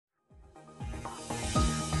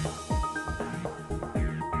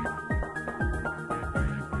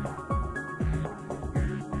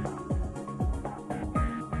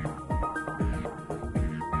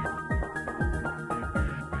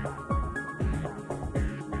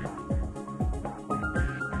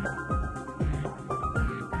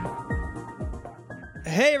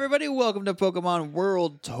Hey everybody, welcome to Pokemon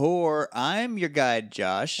World Tour. I'm your guide,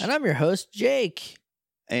 Josh. And I'm your host, Jake.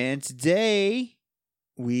 And today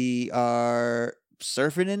we are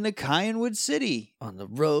surfing into Cyanwood City. On the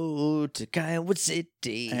road to Cyanwood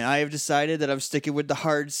City. And I have decided that I'm sticking with the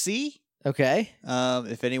hard C. Okay.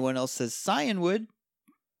 If anyone else says Cyanwood,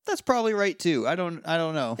 that's probably right too. I don't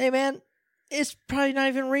know. Hey man, it's probably not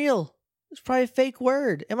even real. It's probably a fake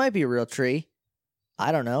word. It might be a real tree.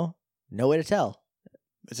 I don't know. No way to tell.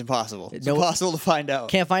 It's impossible. It's No- impossible to find out.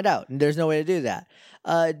 Can't find out. There's no way to do that.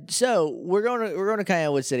 So we're going to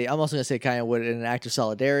Cyanwood City. I'm also going to say Cyanwood in an act of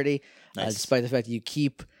solidarity, Nice. despite the fact that you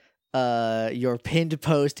keep your pinned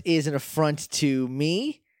post is an affront to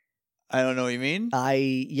me. I don't know what you mean.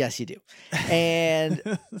 Yes, you do.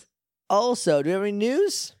 And also, do we have any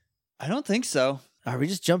news? I don't think so. Are we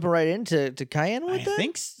just jumping right into Cyanwood then?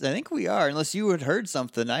 I think we are. Unless you had heard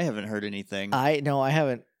something, I haven't heard anything. I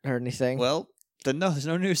haven't heard anything. Well, then no, there's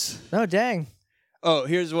no news. No, dang. Oh,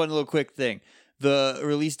 here's one little quick thing. The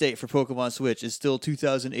release date for Pokemon Switch is still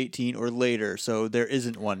 2018 or later, so there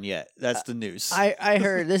isn't one yet. That's the news. I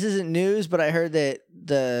heard, this isn't news, but I heard that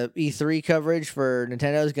the E3 coverage for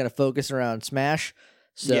Nintendo is going to focus around Smash.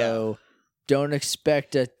 So don't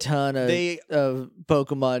expect a ton of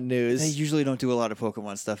Pokemon news. They usually don't do a lot of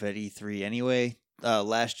Pokemon stuff at E3 anyway.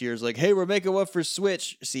 Last year's like, hey, we're making one for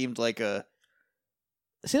Switch seemed like a...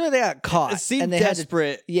 It seemed like they got caught. It seemed and they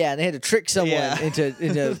desperate. and they had to trick someone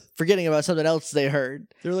into forgetting about something else they heard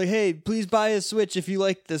They're like, hey, please buy a Switch if you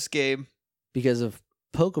like this game. because of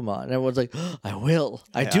Pokemon. And everyone's like, oh, I will.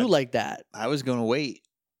 I Yeah. do like that. I was going to wait,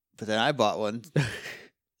 but then I bought one.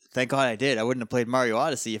 Thank God I did. I wouldn't have played Mario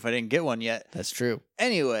Odyssey if I didn't get one yet. That's true.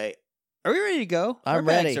 Anyway, are we ready to go? I'm Our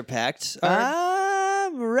bags ready. are packed.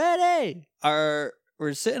 I'm ready.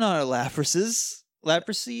 We're sitting on our Laprases.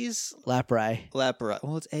 Laprases? Laprai. Lapra.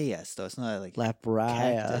 Well, it's AS, though. It's not like Laprai.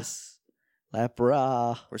 cactus.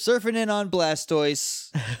 Lapra. We're surfing in on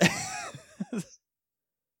Blastoise.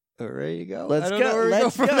 Ready to go? Let's I don't go. know where we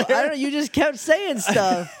Let's from go. I there. don't know. You just kept saying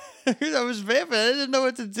stuff. I was vamping. I didn't know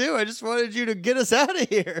what to do. I just wanted you to get us out of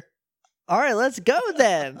here. All right, let's go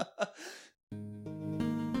then.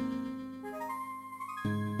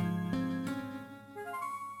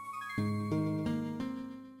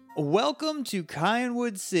 Welcome to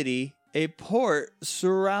Cyanwood City, a port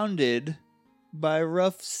surrounded by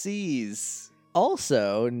rough seas.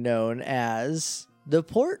 Also known as the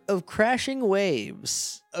Port of Crashing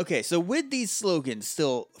Waves. Okay, so with these slogans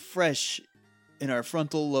still fresh in our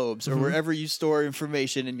frontal lobes or Mhm. wherever you store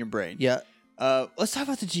information in your brain, Yeah. let's talk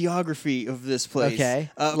about the geography of this place. Okay.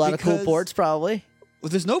 A lot of cool because- ports, probably. Well,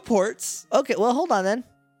 there's no ports. Okay. Well, hold on then.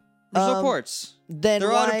 There's no ports. Then They're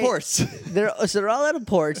why, out of ports. They're all out of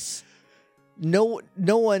ports. No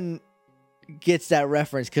one gets that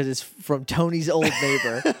reference because it's from Tony's old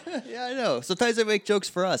neighbor. Yeah, I know. Sometimes I make jokes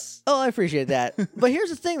for us. Oh, I appreciate that. But here's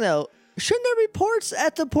the thing, though. Shouldn't there be ports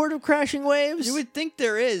at the Port of Crashing Waves? You would think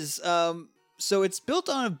there is. So it's built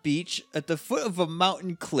on a beach at the foot of a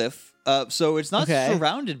mountain cliff. So it's not Okay.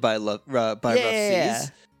 surrounded by rough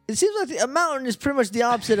seas. It seems like a mountain is pretty much the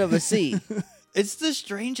opposite of a sea. It's the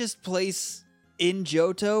strangest place in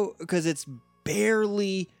Johto because it's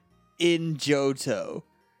barely in Johto.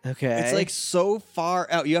 Okay. It's like so far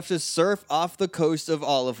out. You have to surf off the coast of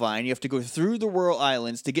Olivine. You have to go through the Whirl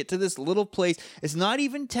Islands to get to this little place. It's not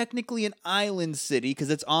even technically an island city because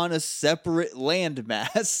it's on a separate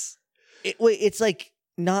landmass. Wait, it's like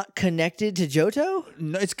not connected to Johto?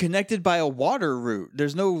 No, it's connected by a water route.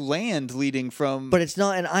 There's no land leading from... But it's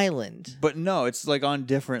not an island. But no, it's like on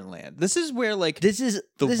different land. This is where like This is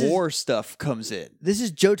the this war Is, stuff comes in. this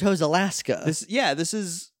is Johto's Alaska. This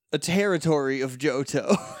is a territory of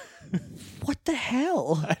Johto. What the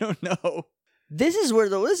hell? I don't know. This is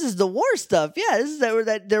the war stuff. Yeah, this is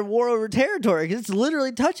where their war over territory because it's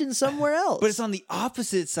literally touching somewhere else. But it's on the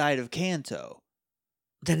opposite side of Kanto.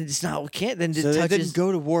 then it's not. Then it So they touches. didn't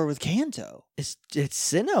go to war with Kanto It's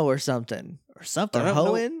Sinnoh or something. or something. Or I don't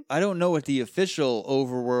know. Hoenn? I don't know what the official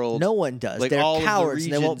overworld. No one does. like They're all of the cowards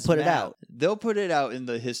and they won't regions put it map. out. They'll put it out in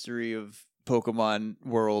the history of Pokemon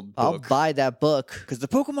World I'll book. buy that book. Because the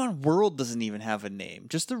Pokemon world doesn't even have a name.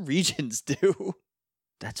 Just the regions do.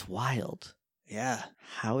 That's wild. Yeah.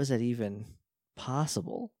 How is that even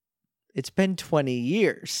possible? It's been 20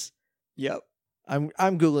 years. Yep. I'm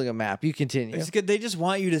googling a map. You continue. It's good. They just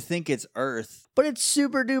want you to think it's Earth. But it's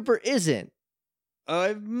super duper isn't.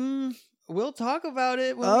 We'll talk about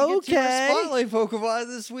it when we get to our Okay. Spotlight Pokemon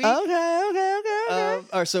this week. Okay.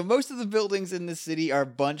 All right, so most of the buildings in the city are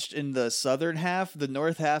bunched in the southern half. The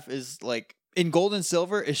north half is like in Gold and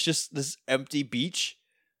Silver. It's just this empty beach.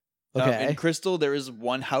 Okay. In Crystal, there is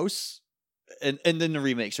one house, and then the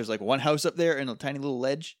remakes, there's like one house up there and a tiny little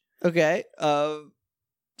ledge. Okay. So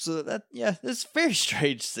it's a very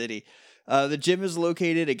strange city. The gym is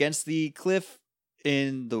located against the cliff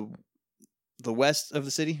in the west of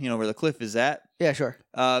the city, where the cliff is at. Yeah, sure.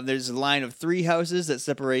 There's a line of 3 houses that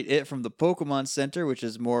separate it from the Pokemon Center, which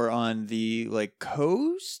is more on the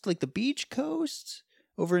coast, like the beach coast,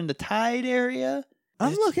 over in the Tide area.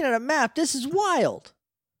 I'm looking at a map. This is wild.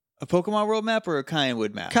 A Pokemon World map or a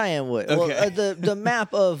Cayenwood map? Cayenwood. Okay. Well, the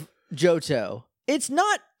map of Johto. It's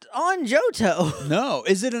not on Johto. No.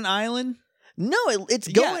 Is it an island? No, it's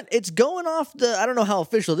going off the, I don't know how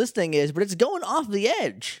official this thing is, but it's going off the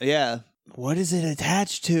edge. Yeah. What is it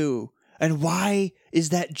attached to? And why is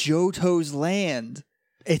that Johto's land?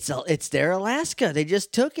 It's their Alaska. They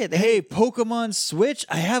just took it. Hey, Pokemon Switch,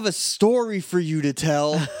 I have a story for you to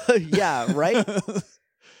tell. Yeah, right?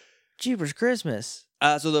 Jeepers Christmas.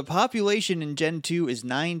 So the population in Gen 2 is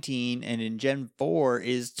 19, and in Gen 4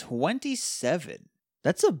 is 27.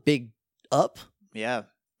 That's a big up. Yeah.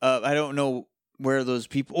 I don't know where those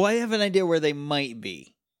people... Well, I have an idea where they might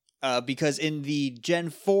be. Because in the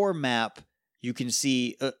Gen 4 map, you can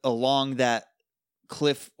see along that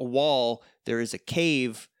cliff wall, there is a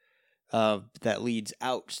cave that leads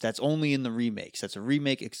out. That's only in the remakes. That's a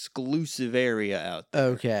remake exclusive area out there.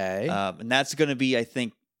 Okay. And that's going to be, I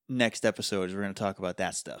think, next episode is we're going to talk about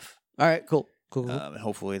that stuff. All right, cool. And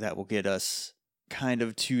hopefully that will get us kind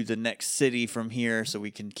of to the next city from here so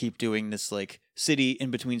we can keep doing this city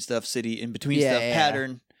in between stuff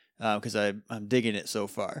pattern. Because I'm digging it so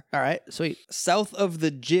far. All right, sweet. South of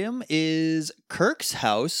the gym is Kirk's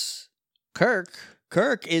house. Kirk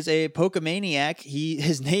is a Pokemaniac.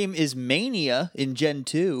 His name is Mania in Gen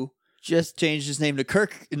 2. Just changed his name to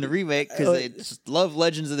Kirk in the remake because they just love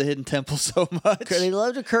Legends of the Hidden Temple so much. They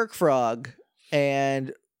loved a Kirk frog,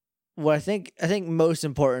 and what I think most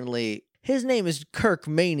importantly, his name is Kirk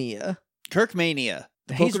Mania. Kirk Mania,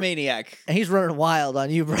 the Pokemaniac. And he's running wild on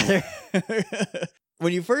you, brother.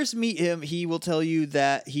 When you first meet him, he will tell you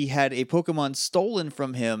that he had a Pokemon stolen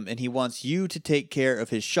from him, and he wants you to take care of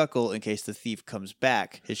his Shuckle in case the thief comes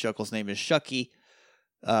back. His Shuckle's name is Shucky.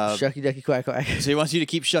 Shucky Ducky Quack Quack. So he wants you to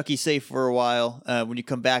keep Shucky safe for a while. When you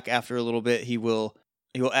come back after a little bit, he will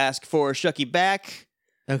ask for Shucky back.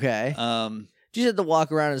 Okay. You just have to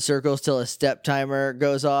walk around in circles till a step timer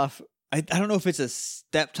goes off. I don't know if it's a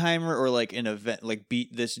step timer or like an event, like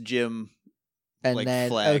beat this gym and then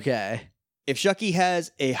flag. Okay. If Shucky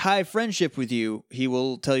has a high friendship with you, he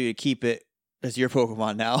will tell you to keep it as your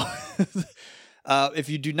Pokemon now. If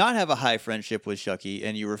you do not have a high friendship with Shucky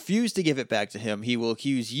and you refuse to give it back to him, he will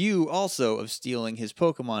accuse you also of stealing his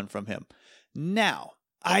Pokemon from him. Now,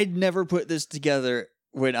 I'd never put this together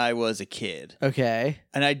when I was a kid. Okay.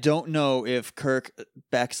 And I don't know if Kirk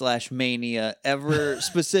 /Mania ever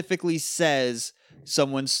specifically says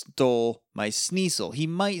someone stole my Sneasel. He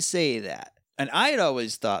might say that. And I had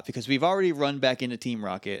always thought, because we've already run back into Team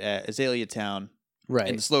Rocket at Azalea Town, right,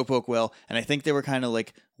 in the Slowpoke Well, and I think they were kind of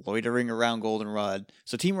like loitering around Goldenrod.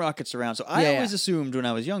 So Team Rocket's around. So I always assumed when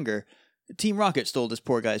I was younger, Team Rocket stole this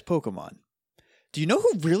poor guy's Pokemon. Do you know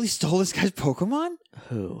who really stole this guy's Pokemon?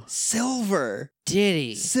 Who? Silver. Did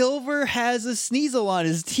he? Silver has a Sneasel on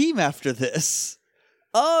his team after this.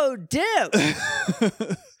 Oh, dip.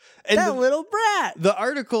 And that little brat. The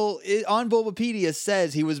article on Bulbapedia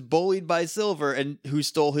says he was bullied by Silver and who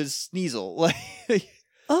stole his Sneasel.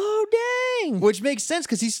 Oh, dang. Which makes sense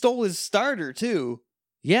because he stole his starter, too.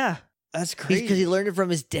 Yeah. That's crazy. Because he learned it from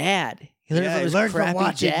his dad. He learned it from his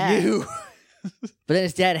crappy dad. You. But then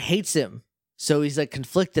his dad hates him. So he's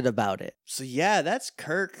conflicted about it. So yeah, that's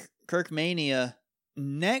Kirk Mania.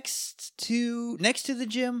 Next to the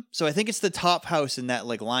gym. So I think it's the top house in that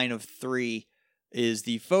line of 3 is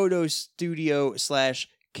the photo studio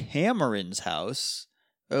 / Cameron's house.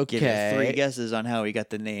 Okay. Give it 3 guesses on how he got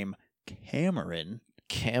the name Cameron.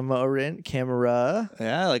 Camera.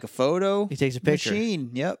 Yeah, like a photo. He takes a picture.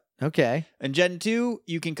 Machine. Yep. Okay. And Gen 2,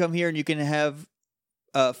 you can come here and you can have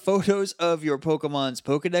photos of your Pokemon's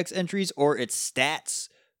Pokedex entries or its stats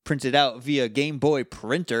printed out via Game Boy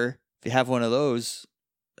printer. If you have one of those.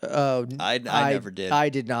 Oh, I never did. I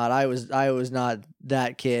did not. I was not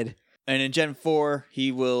that kid. And in Gen 4,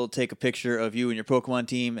 he will take a picture of you and your Pokemon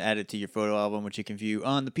team, add it to your photo album, which you can view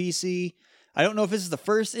on the PC. I don't know if this is the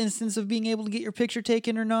first instance of being able to get your picture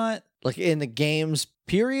taken or not. Like in the game's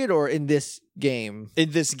period or in this game?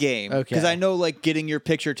 In this game. Okay. Because I know getting your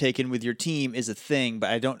picture taken with your team is a thing,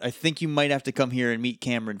 but I think you might have to come here and meet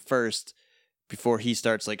Cameron first before he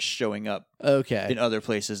starts showing up in other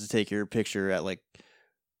places to take your picture at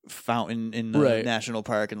fountain in the national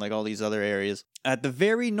park and like all these other areas. At the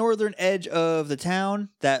very northern edge of the town,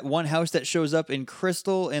 that one house that shows up in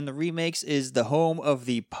Crystal and the remakes is the home of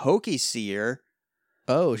the Pokeseer.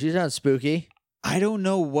 Oh, she sounds spooky. I don't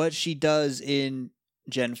know what she does in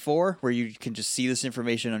Gen 4, where you can just see this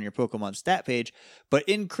information on your Pokemon stat page, but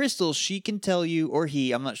in Crystal, she can tell you, or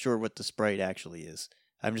he, I'm not sure what the sprite actually is.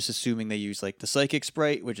 I'm just assuming they use like the Psychic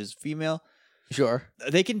sprite, which is female. Sure.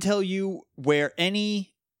 They can tell you where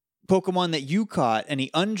any Pokemon that you caught, any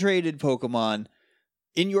untraded Pokemon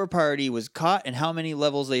in your party was caught and how many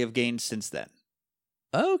levels they have gained since then.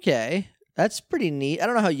 Okay. That's pretty neat. I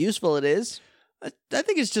don't know how useful it is. I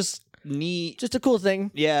think it's just neat. Just a cool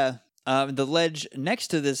thing. Yeah. The ledge next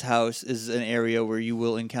to this house is an area where you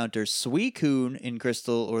will encounter Suicune in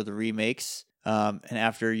Crystal or the remakes. And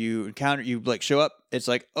after you encounter, you like show up, it's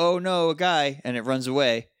like, oh no, a guy, and it runs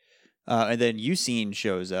away. And then Eusine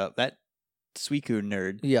shows up. That Suicune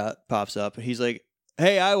nerd pops up, and he's like,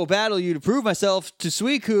 hey, I will battle you to prove myself to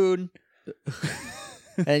Suicune.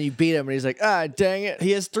 And you beat him, and he's like, ah, dang it.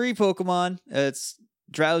 He has 3 Pokemon. It's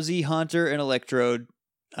Drowsy, Haunter, and Electrode.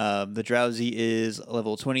 The Drowsy is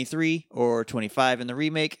level 23 or 25 in the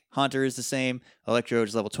remake. Haunter is the same. Electrode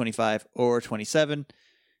is level 25 or 27.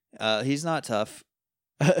 He's not tough.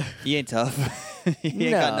 He ain't tough. He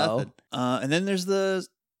ain't got nothing. And then there's the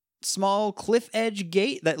small cliff edge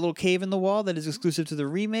gate, that little cave in the wall that is exclusive to the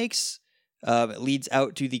remakes. It leads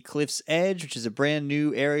out to the Cliff's Edge, which is a brand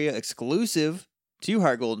new area exclusive to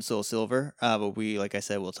Heart Gold and Soul Silver. But we, like I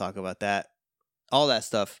said, we'll talk about that, all that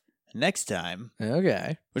stuff next time.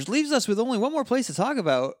 Okay. Which leaves us with only one more place to talk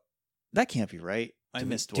about. That can't be right. I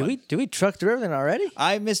missed one. Do we truck through everything already?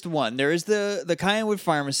 I missed one. There is the Cyanwood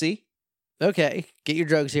Pharmacy. Okay. Get your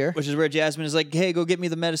drugs here. Which is where Jasmine is like, hey, go get me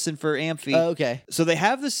the medicine for Amphi. Okay. So they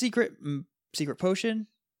have the secret potion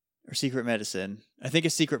or secret medicine. I think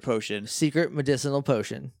it's secret potion. Secret medicinal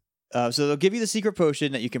potion. So they'll give you the secret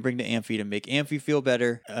potion that you can bring to Amphi to make Amphi feel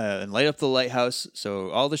better and light up the lighthouse so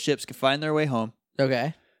all the ships can find their way home.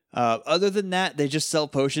 Okay. Other than that, they just sell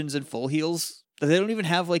potions and full heals. They don't even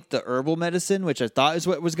have like the herbal medicine, which I thought is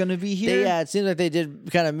what was going to be here. Yeah, it seems like they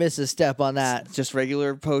did kind of miss a step on that. It's just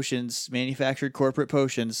regular potions, manufactured corporate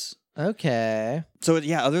potions. Okay. So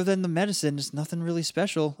yeah, other than the medicine, there's nothing really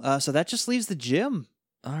special. So that just leaves the gym.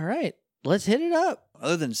 All right, let's hit it up.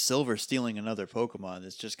 Other than Silver stealing another Pokemon,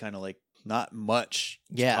 it's just kind of like not much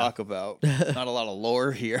to talk about. Not a lot of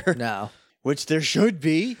lore here. No. Which there should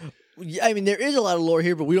be. I mean, there is a lot of lore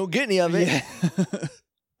here, but we don't get any of it.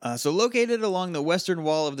 Yeah. So located along the western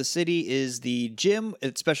wall of the city is the gym.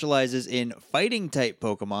 It specializes in fighting-type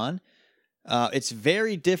Pokemon. It's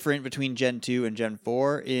very different between Gen 2 and Gen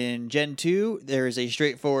 4. In Gen 2, there is a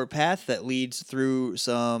straightforward path that leads through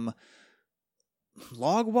some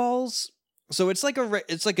log walls. So it's like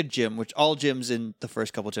a gym, which all gyms in the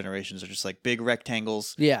first couple generations are just like big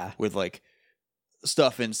rectangles. Yeah. With like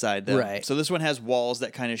stuff inside them. Right. So this one has walls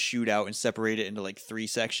that kind of shoot out and separate it into like 3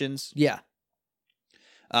 sections. Yeah.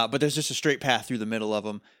 But there's just a straight path through the middle of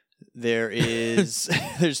them. There's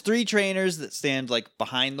 3 trainers that stand like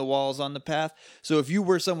behind the walls on the path. So if you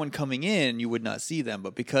were someone coming in, you would not see them.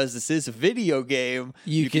 But because this is a video game,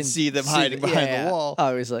 you can see them hiding behind the wall.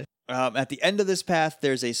 Obviously. At the end of this path,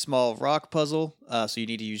 there's a small rock puzzle. So you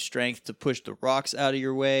need to use strength to push the rocks out of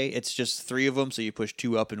your way. It's just 3 of them, so you push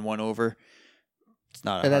 2 up and 1 over. It's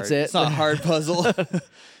not It's not a hard puzzle.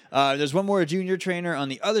 There's one more junior trainer on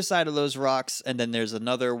the other side of those rocks, and then there's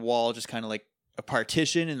another wall, just kind of like a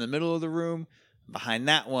partition in the middle of the room. Behind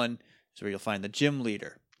that one is where you'll find the gym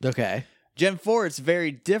leader. Okay. Gen 4, it's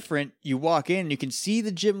very different. You walk in, you can see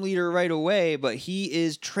the gym leader right away, but he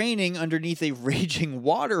is training underneath a raging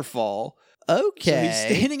waterfall. Okay. So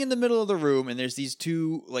he's standing in the middle of the room, and there's these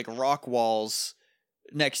 2 like rock walls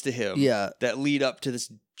next to him that lead up to this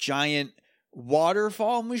giant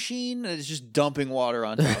waterfall machine that is just dumping water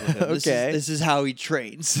on top of him. This is how he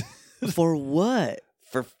trains. For what?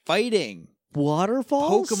 For fighting.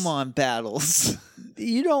 Waterfalls? Pokemon battles.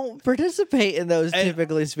 You don't participate in those,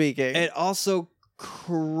 typically speaking. And also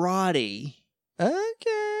karate.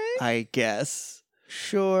 Okay. I guess.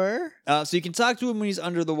 Sure. So you can talk to him when he's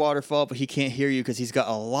under the waterfall, but he can't hear you because he's got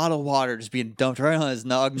a lot of water just being dumped right on his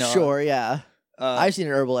nog. Sure, yeah. I've seen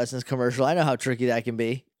an Herbal Essence commercial. I know how tricky that can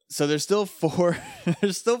be. So there's still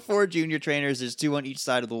 4 junior trainers. There's 2 on each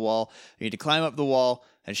side of the wall. You need to climb up the wall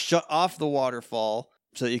and shut off the waterfall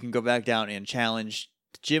so that you can go back down and challenge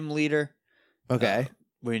the gym leader. Okay.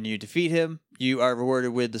 When you defeat him, you are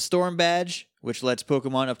rewarded with the Storm Badge, which lets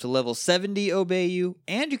Pokemon up to level 70 obey you,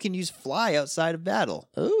 and you can use Fly outside of battle.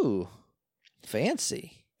 Ooh,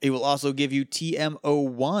 fancy. It will also give you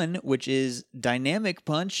TM01, which is Dynamic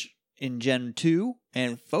Punch in Gen 2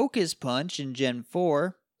 and Focus Punch in Gen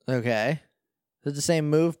 4. Okay. Is it the same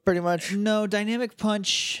move pretty much? No, Dynamic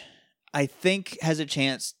Punch, I think, has a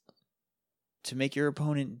chance to make your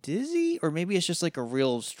opponent dizzy, or maybe it's just like a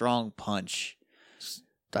real strong punch.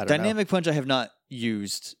 Dynamic Punch I have not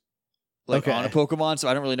used on a Pokemon, so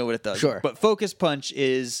I don't really know what it does. Sure. But Focus Punch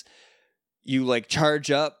is you like charge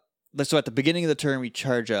up. So at the beginning of the turn, we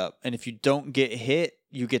charge up, and if you don't get hit,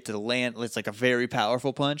 you get to land. It's like a very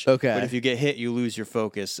powerful punch. Okay. But if you get hit, you lose your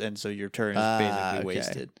focus, and so your turn is basically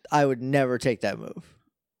wasted. I would never take that move.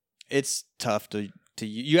 It's tough to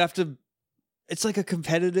you have to. It's like a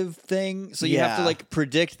competitive thing, so you have to like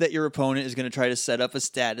predict that your opponent is going to try to set up a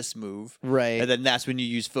status move, right? And then that's when you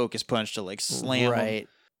use Focus Punch to like slam. Right.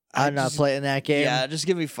 I'm not playing that game. Yeah, just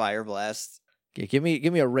give me Fire Blast. Yeah, give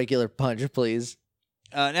me a regular punch, please.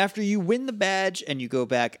 And after you win the badge and you go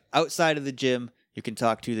back outside of the gym, you can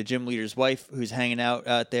talk to the gym leader's wife who's hanging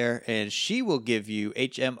out there, and she will give you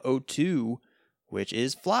HM02, which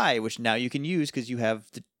is Fly, which now you can use because you have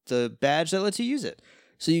the badge that lets you use it.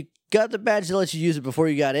 So you got the badge that lets you use it before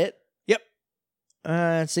you got it? Yep.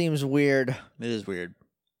 It seems weird. It is weird.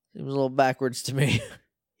 Seems a little backwards to me.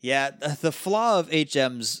 Yeah, the flaw of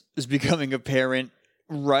HMs is becoming apparent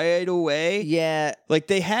right away. Yeah. Like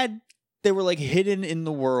they were like hidden in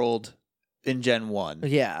the world in Gen 1.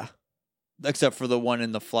 Yeah. Except for the one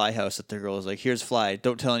in the Fly house that the girl was like, here's Fly.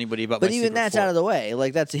 Don't tell anybody about my secret. But even that's out of the way.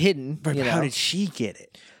 Like, that's hidden. But how did she get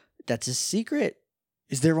it? That's a secret.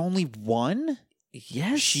 Is there only one?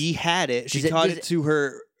 Yes. She had it. She taught it to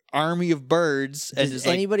her army of birds. Does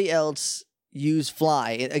anybody else use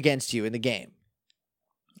Fly against you in the game?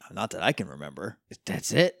 Not that I can remember.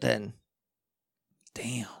 That's it, then.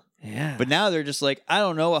 Damn. Yeah. But now they're just like, I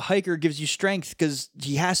don't know, a hiker gives you strength because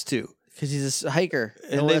he has to. Because he's a hiker.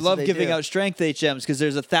 And they love giving out strength HMs because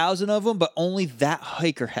there's 1,000 of them, but only that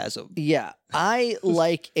hiker has them. Yeah. I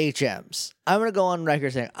like HMs. I'm going to go on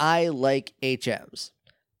record saying I like HMs.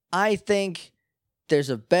 I think there's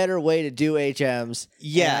a better way to do HMs.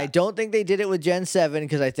 Yeah. And I don't think they did it with Gen 7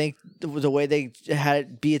 because I think the way they had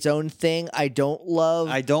it be its own thing, I don't love.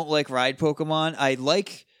 I don't like ride Pokemon. I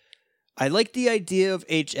like the idea of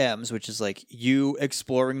HMs, which is like you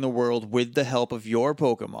exploring the world with the help of your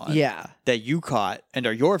Pokemon. Yeah. That you caught and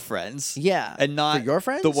are your friends. Yeah. And not for your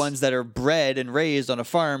friends? the ones that are bred and raised on a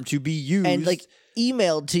farm to be used. And like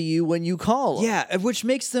emailed to you when you call them. Yeah, which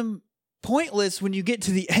makes them pointless when you get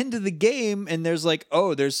to the end of the game and there's like,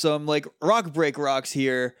 oh, there's some like rock break rocks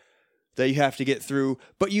here that you have to get through,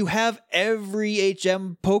 but you have every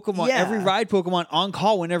HM Pokemon, every ride Pokemon on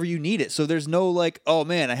call whenever you need it. So there's no like, oh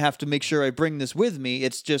man, I have to make sure I bring this with me.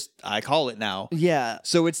 It's just, I call it now. Yeah.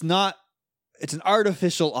 So it's an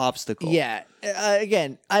artificial obstacle. Yeah.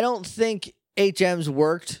 Again, I don't think HMs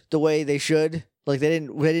worked the way they should. Like they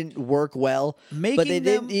didn't work well. But they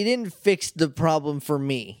didn't fix the problem for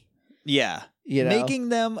me. Yeah. You know? Making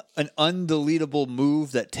them an undeletable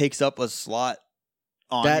move that takes up a slot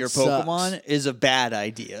on your Pokemon is a bad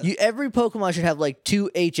idea. Every Pokemon should have like 2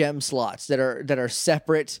 HM slots that are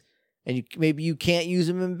separate, and maybe you can't use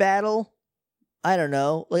them in battle. I don't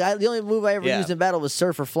know. Like the only move I ever used in battle was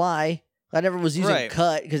Surf or Fly. I never was using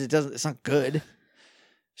Cut because it's not good.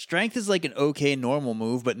 Strength is like an okay normal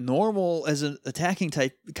move, but normal as an attacking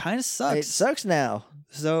type kind of sucks. It sucks now.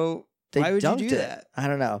 So why would you do that? I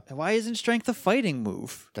don't know. Why isn't Strength a fighting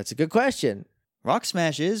move? That's a good question. Rock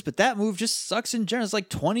Smash is, but that move just sucks in general. It's like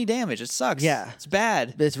 20 damage. It sucks. Yeah. It's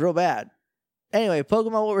bad. It's real bad. Anyway,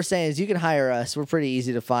 Pokemon, what we're saying is you can hire us. We're pretty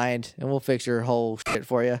easy to find, and we'll fix your whole shit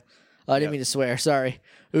for you. Oh, I didn't mean to swear. Sorry.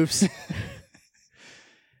 Oops.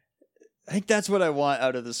 I think that's what I want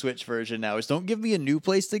out of the Switch version now is don't give me a new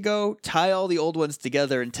place to go. Tie all the old ones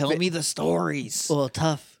together and tell me the stories. Well,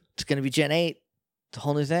 tough. It's going to be Gen 8. It's a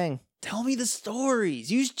whole new thing. Tell me the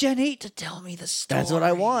stories. Use Gen 8 to tell me the stories. That's what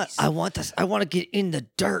I want. I want this. I want to get in the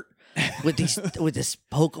dirt with these with this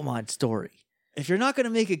Pokemon story. If you're not going to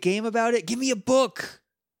make a game about it, give me a book.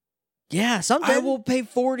 Yeah, something. I will pay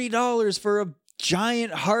 $40 for a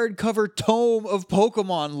giant hardcover tome of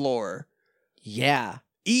Pokemon lore. Yeah.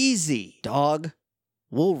 Easy. Dog.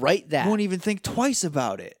 We'll write that. Won't even think twice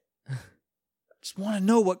about it. Just want to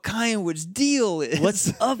know what Kyanwood's deal is.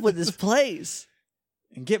 What's up with this place?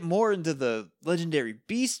 And get more into the legendary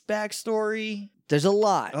beast backstory. There's a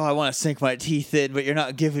lot. Oh, I want to sink my teeth in, but you're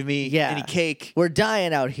not giving me any cake. We're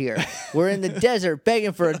dying out here. We're in the desert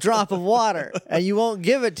begging for a drop of water, and you won't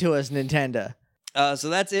give it to us, Nintendo. So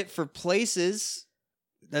that's it for places.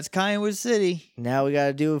 That's Kyanwood City. Now we got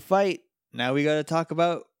to do a fight. Now we got to talk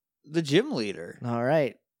about the gym leader. All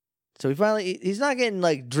right. So he's not getting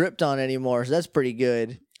like dripped on anymore, so that's pretty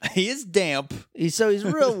good. He is damp. He's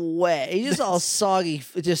real wet. He's just all soggy,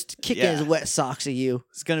 just kicking his wet socks at you.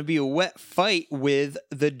 It's going to be a wet fight with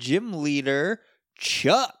the gym leader,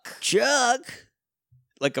 Chuck. Chuck?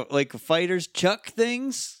 Like fighters chuck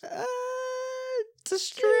things? It's a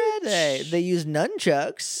stretch. They use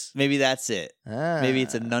nunchucks. Maybe that's it. Maybe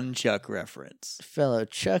it's a nunchuck reference. Fellow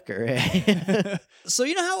chucker, eh? So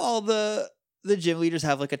you know how all the gym leaders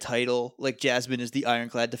have like a title? Like Jasmine is the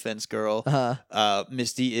ironclad defense girl.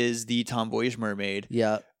 Misty is the tomboyish mermaid.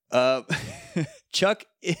 Yeah. Chuck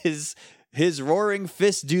is his roaring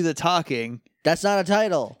fist do the talking. That's not a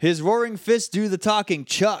title. His roaring fist do the talking,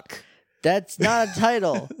 Chuck. That's not a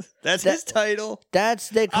title. That's his title.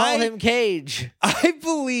 They call him Cage. I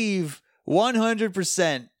believe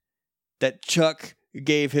 100% that Chuck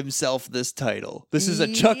gave himself this title. This is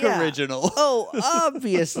a Chuck original. Oh,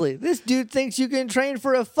 obviously. This dude thinks you can train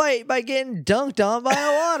for a fight by getting dunked on by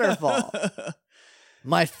a waterfall.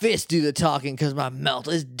 My fists do the talking because my mouth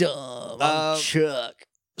is dumb. I'm Chuck.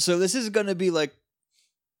 So this is going to be like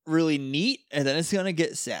really neat, and then it's going to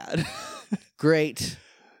get sad. Great.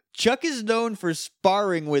 Chuck is known for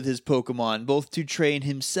sparring with his Pokemon, both to train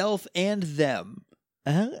himself and them.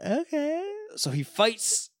 Okay. So he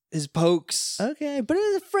fights his pokes. Okay, but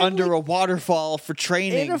in a friendly, under a waterfall for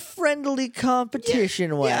training. In a friendly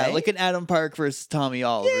competition way. Yeah, like an Adam Park versus Tommy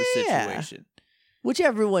Oliver situation. Which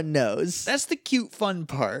everyone knows. That's the cute, fun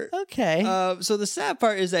part. Okay. So the sad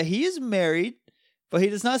part is that he is married, but he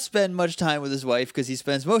does not spend much time with his wife because he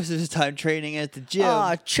spends most of his time training at the gym.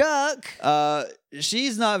 Aw, Chuck.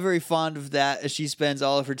 She's not very fond of that, as she spends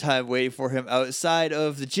all of her time waiting for him outside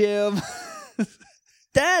of the gym.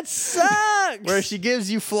 That sucks. Where she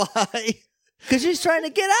gives you fly. Because she's trying to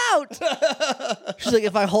get out. She's like,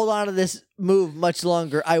 if I hold on to this move much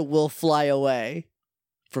longer, I will fly away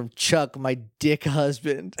from Chuck, my dick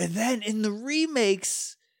husband. And then in the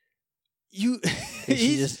remakes,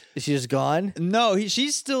 is she just gone? No,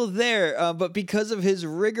 she's still there. But because of his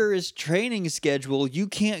rigorous training schedule, you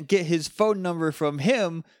can't get his phone number from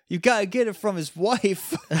him. You gotta get it from his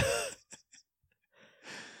wife.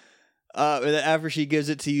 After she gives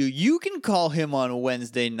it to you, you can call him on a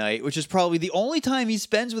Wednesday night, which is probably the only time he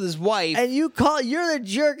spends with his wife. And you're the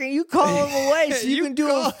jerk, and you call him away so you can do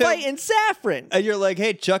a fight in Saffron. And you're like,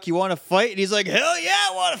 hey, Chuck, you want to fight? And he's like, hell yeah,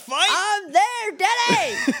 I want to fight. I'm there,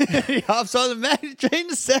 Daddy. He hops on the magic train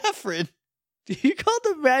to Saffron. You called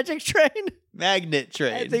the magic train? Magnet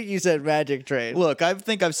train. I think you said magic train. Look, I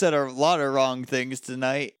think I've said a lot of wrong things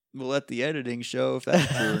tonight. We'll let the editing show if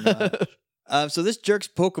that's true or not. So this jerk's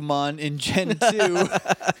Pokemon in Gen 2,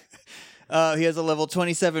 he has a level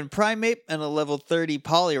 27 Primeape and a level 30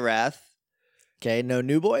 Poliwrath. Okay, no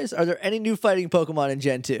new boys? Are there any new fighting Pokemon in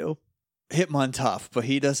Gen 2? Hitmontop, but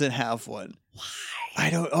he doesn't have one. Why? I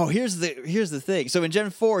don't. Oh, here's the thing. So in Gen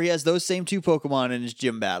 4, he has those same two Pokemon in his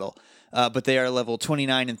gym battle, but they are level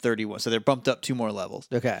 29 and 31, so they're bumped up 2 more levels.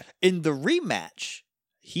 Okay. In the rematch,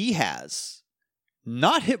 he has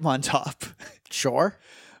not Hitmontop. Sure.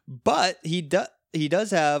 But he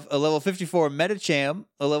does have a level 54 Medicham,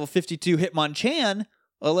 a level 52 Hitmonchan,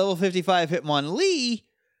 a level 55 Hitmonlee,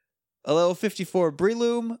 a level 54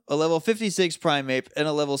 Breloom, a level 56 Primeape, and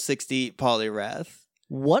a level 60 Poliwrath.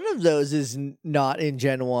 One of those is not in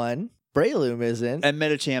Gen 1. Breloom isn't. And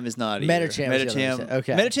Medicham is not either. Medicham.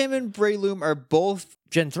 Okay. Medicham and Breloom are both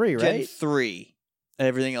Gen 3, right? Gen 3. And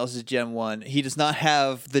everything else is Gen 1. He does not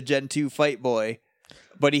have the Gen 2 Fight Boy.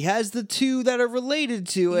 But he has the 2 that are related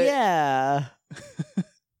to it. Yeah.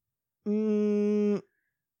 I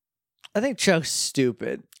think Chuck's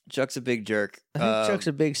stupid. Chuck's a big jerk. I think Chuck's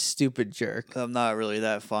a big stupid jerk. I'm not really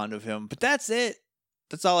that fond of him. But that's it.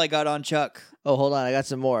 That's all I got on Chuck. Oh, hold on. I got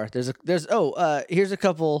some more. Here's a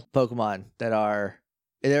couple Pokemon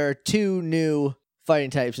there are 2 new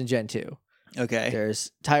fighting types in Gen 2. Okay.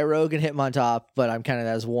 There's Tyrogue and Hitmontop, but I'm counting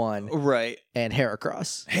that as one. Right. And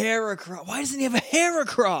Heracross. Heracross. Why doesn't he have a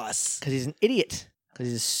Heracross? Because he's an idiot. Because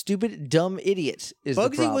he's a stupid, dumb idiot. Is the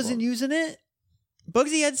Bugsy problem. wasn't using it.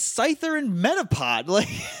 Bugsy had Scyther and Metapod. Like,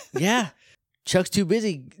 yeah. Chuck's too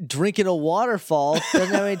busy drinking a waterfall.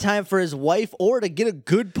 Doesn't have any time for his wife or to get a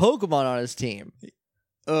good Pokemon on his team.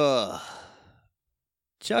 Ugh.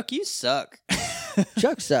 Chuck, you suck.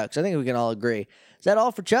 Chuck sucks. I think we can all agree. Is that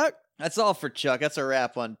all for Chuck? That's all for Chuck. That's a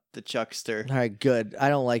wrap on the Chuckster. All right, good. I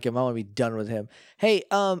don't like him. I want to be done with him. Hey,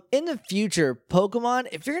 in the future, Pokemon,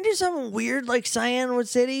 if you're going to do something weird like Cyanwood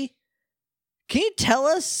City, can you tell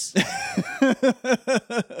us?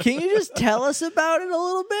 Can you just tell us about it a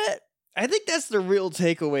little bit? I think that's the real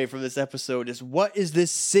takeaway from this episode is what is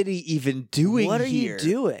this city even doing here? What are you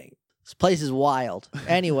doing? This place is wild.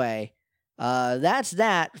 Anyway, that's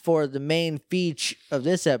that for the main feature of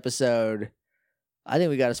this episode. I think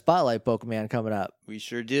we got a spotlight Pokemon coming up. We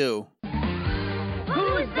sure do. Who's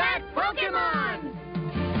that Pokemon?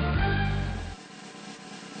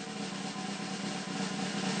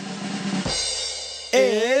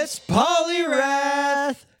 It's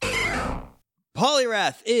Poliwrath!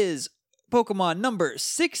 Poliwrath is Pokemon number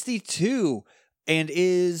 62 and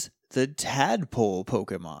is the tadpole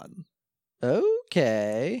Pokemon.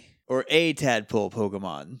 Okay. Or a tadpole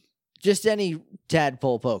Pokemon. Just any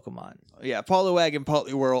tadpole Pokemon. Yeah, Poliwag and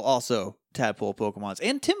Poliwhirl also tadpole Pokemons.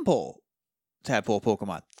 And Tympole tadpole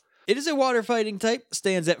Pokemon. It is a water fighting type,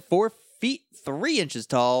 stands at 4 feet 3 inches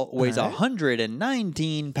tall, weighs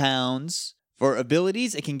 119 pounds. For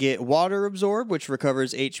abilities, it can get Water Absorb, which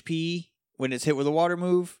recovers HP when it's hit with a water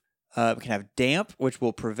move. It can have Damp, which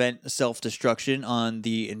will prevent self-destruction on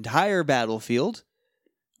the entire battlefield,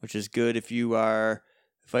 which is good if you are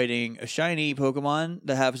fighting a shiny Pokemon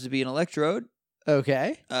that happens to be an Electrode.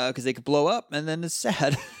 Okay. Because they could blow up, and then it's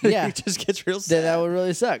sad. Yeah. It just gets real sad. Then that would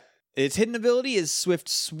really suck. Its hidden ability is Swift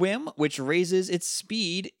Swim, which raises its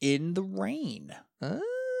speed in the rain.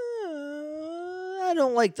 I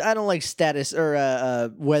don't like status or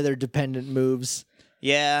weather dependent moves.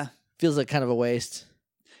 Yeah. Feels like kind of a waste.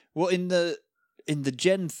 Well, in the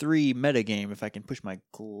Gen 3 metagame, if I can push my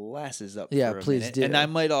glasses up for a please minute, do. and I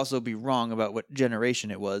might also be wrong about what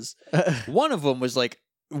generation it was. One of them was like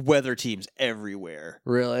weather teams everywhere.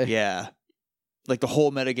 Really? Yeah. Like the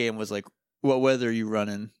whole metagame was like, what weather are you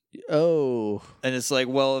running? Oh. And it's like,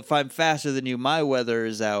 well, if I'm faster than you, my weather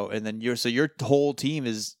is out, and then your whole team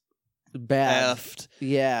is bad. effed.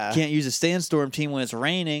 Yeah. Can't use a Sandstorm team when it's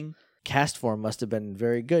raining. Cast form must have been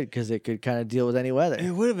very good because it could kind of deal with any weather. It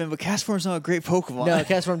would have been, but Castform's not a great Pokemon. No,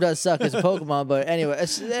 Cast form does suck as a Pokemon, but anyway,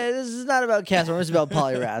 this is not about Cast form. It's about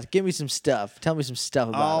Poliwrath. Give me some stuff. Tell me some stuff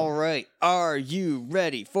about All him. right. Are you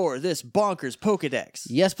ready for this bonkers Pokedex?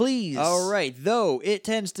 Yes, please. All right. Though it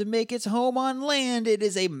tends to make its home on land, it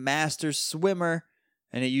is a master swimmer,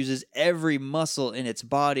 and it uses every muscle in its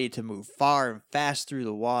body to move far and fast through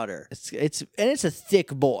the water. It's a thick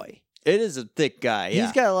boy. It is a thick guy, yeah.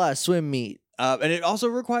 He's got a lot of swim meat. And it also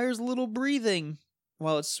requires little breathing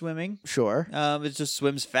while it's swimming. Sure. It just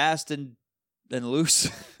swims fast and loose.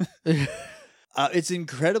 Its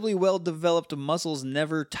incredibly well-developed muscles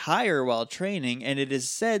never tire while training, and it is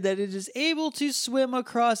said that it is able to swim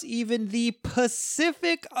across even the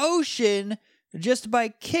Pacific Ocean just by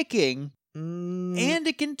kicking, and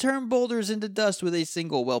it can turn boulders into dust with a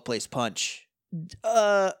single well-placed punch.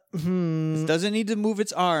 It doesn't need to move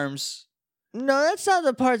its arms. No, that's not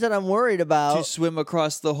the part that I'm worried about. To swim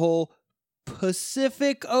across the whole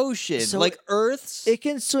Pacific Ocean, So like Earth's it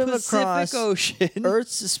can swim Pacific across Ocean.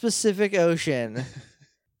 Earth's Pacific Ocean.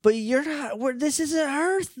 But you're not. This isn't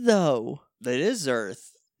Earth, though. It is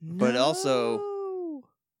Earth, but also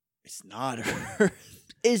it's not Earth.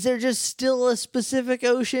 Is there just still a Pacific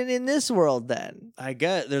Ocean in this world then? I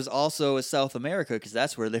get there's also a South America because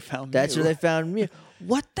that's where they found That's Mew. where they found Mew.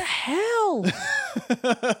 What the hell?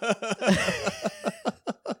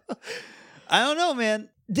 I don't know, man.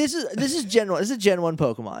 This is Gen 1. This is a Gen 1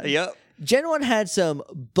 Pokemon. Yep. Gen 1 had some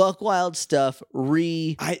buck wild stuff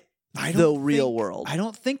I the don't real think- world. I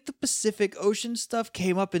don't think the Pacific Ocean stuff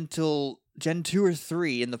came up until Gen 2 or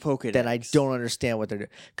 3 in the Pokédex. Then I don't understand what they're doing.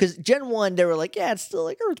 Because Gen 1, they were like, yeah, it's still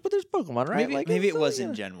like Earth, but there's Pokemon, right? Maybe it's it was still,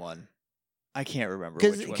 in yeah. Gen 1. I can't remember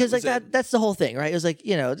Because like that's the whole thing, right? It was like,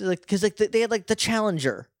 because like they had like the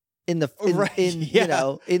Challenger in the Right,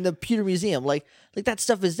 yeah. in the Pewter Museum, like that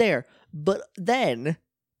stuff is there. But then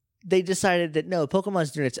they decided that no,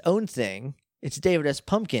 Pokemon's doing its own thing. It's David S.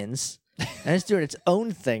 Pumpkins, and it's doing its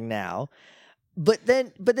own thing now. But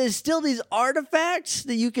there's still these artifacts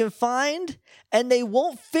that you can find, and they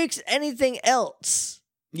won't fix anything else.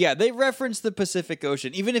 Yeah, they reference the Pacific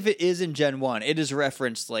Ocean. Even if it is in Gen 1, it is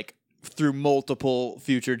referenced like through multiple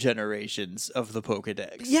future generations of the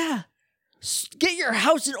Pokédex. Yeah. Get your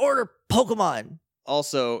house in order, Pokemon.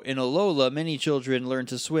 Also, in Alola, many children learn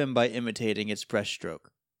to swim by imitating its breaststroke.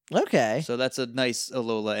 Okay. So that's a nice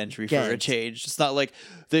Alola entry for a Good. change. It's not like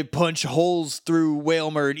they punch holes through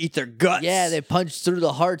Wailmer and eat their guts. Yeah, they punch through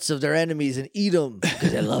the hearts of their enemies and eat them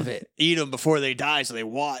because they love it. eat them before they die so they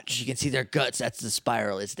watch. You can see their guts. That's the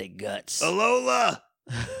spiral. It's their guts. Alola!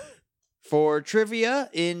 For trivia,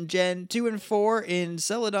 in Gen 2 and 4 in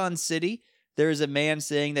Celadon City, there is a man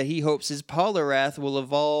saying that he hopes his Poliwrath will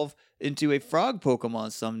evolve into a frog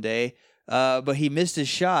Pokemon someday, but he missed his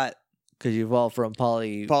shot. Because you evolved from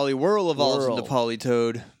Poliwhirl evolves Whirl. into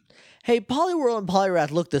Politoed. Hey, Poliwhirl and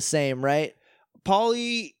Poliwrath look the same, right?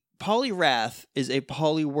 Poliwhirl Poliwrath is a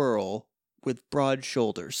Poliwhirl with broad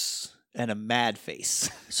shoulders and a mad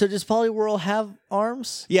face. So does Poliwhirl have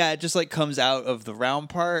arms? Yeah, it just like comes out of the round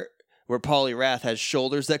part where Poliwrath has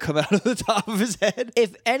shoulders that come out of the top of his head.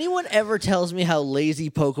 If anyone ever tells me how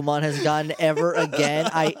lazy Pokemon has gotten ever again,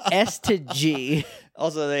 I S to G.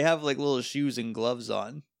 Also, they have like little shoes and gloves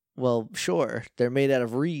on. Well, sure. They're made out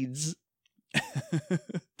of reeds.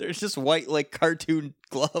 There's just white like cartoon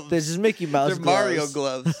gloves. There's just Mickey Mouse They're gloves. Mario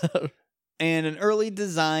gloves. And an early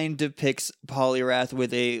design depicts Poliwrath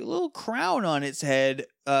with a little crown on its head,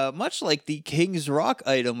 much like the King's Rock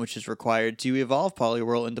item, which is required to evolve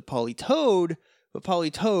Poliwhirl into Politoed. But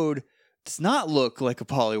Politoed does not look like a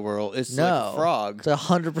Poliwhirl. It's like a frog. It's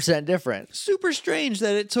 100% different. Super strange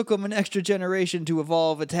that it took them an extra generation to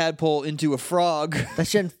evolve a tadpole into a frog.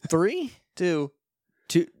 That's Gen 3? 2.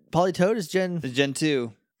 Politoed is Gen... Gen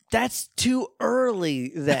 2. That's too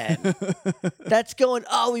early then. That's going,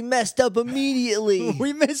 oh, we messed up immediately.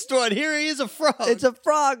 We missed one. Here he is, a frog. It's a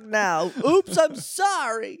frog now. Oops, I'm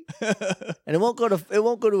sorry. And it won't go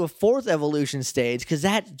to a fourth evolution stage because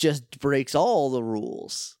that just breaks all the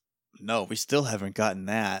rules. No, we still haven't gotten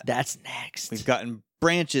that. That's next. We've gotten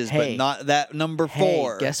branches, Hey. but not that number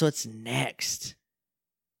 4. Guess what's next?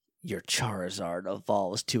 Your Charizard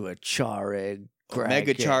evolves to a Charid.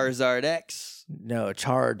 Mega Charizard X. No,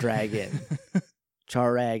 Charadragon.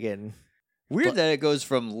 Charagon. Weird that it goes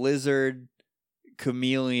from lizard,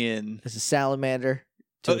 chameleon. It's a salamander.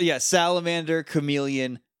 Salamander,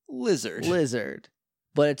 chameleon, lizard. Lizard.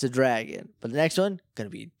 But it's a dragon. But the next one, gonna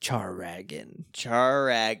be Charagon.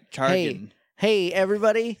 Chargan. Hey,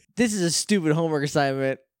 everybody. This is a stupid homework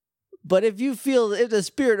assignment. But if the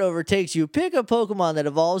spirit overtakes you, pick a Pokemon that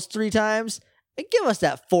evolves 3 times and give us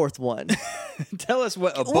that 4th one. Tell us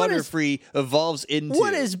what Butterfree evolves into.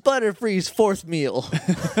 What is Butterfree's 4th meal?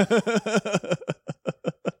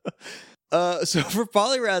 So for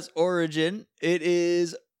Poliwrath's origin, it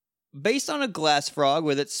is based on a glass frog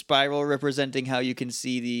with its spiral representing how you can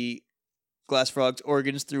see the glass frog's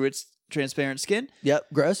organs through its transparent skin. Yep,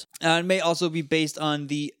 gross. And it may also be based on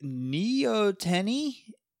the Neoteny,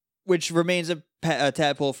 which remains a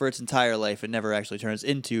tadpole for its entire life and never actually turns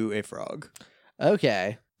into a frog.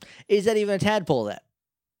 Okay. Is that even a tadpole then?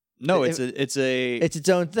 No, it's its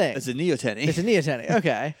own thing. It's a Neoteny. It's a Neoteny.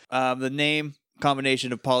 Okay. The name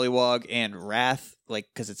combination of Poliwag and Wrath, like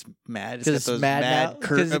because it's mad. It's 'Cause got it's those mad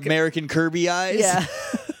now? American Kirby eyes. Yeah.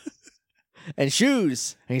 And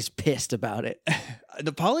shoes. And he's pissed about it.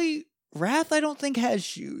 The Poliwrath, I don't think has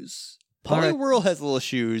shoes. Poliwrath- Poliwhirl has little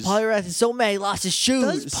shoes. Poliwrath is so mad he lost his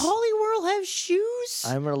shoes. Does Poliwhirl have shoes?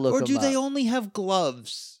 I'm gonna look or them do they up. only have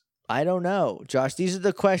gloves? I don't know. Josh, these are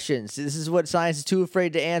the questions. This is what science is too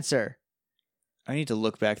afraid to answer. I need to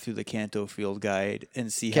look back through the Kanto Field Guide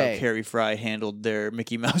and see how Okay. Carrie Fry handled their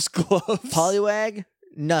Mickey Mouse gloves. Poliwag,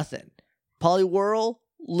 nothing. Poliwhirl,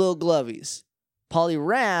 little glovies.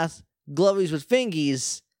 Poliwrath, glovies with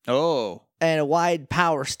fingies, Oh. and a wide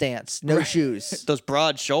power stance. No Right. shoes. Those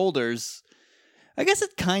broad shoulders. I guess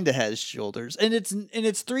it kind of has shoulders. And it's in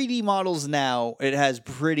its 3D models now, it has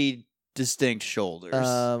pretty distinct shoulders.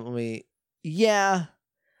 Yeah.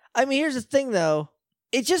 I mean, here's the thing, though.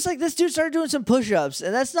 It's just like this dude started doing some push-ups,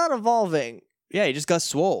 and that's not evolving. Yeah, he just got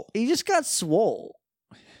swole. He just got swole.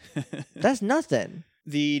 That's nothing.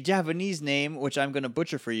 The Japanese name, which I'm going to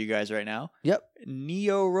butcher for you guys right now, Yep.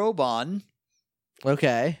 Neorobon,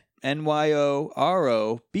 Okay.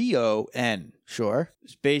 Nyorobon. Sure.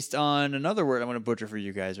 It's based on another word I'm going to butcher for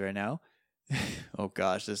you guys right now. Oh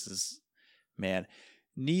gosh, man.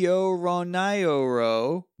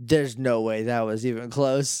 Neoronioro. There's no way that was even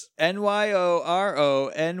close. Nyoro.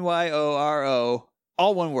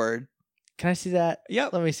 All one word. Can I see that?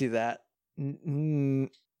 Yep. Let me see that. Nyorobin.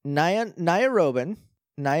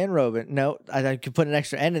 No, I could put an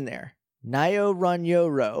extra N in there.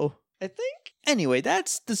 Nyoronyoro. I think. Anyway,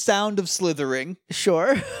 that's the sound of slithering.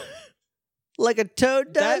 Sure. Like a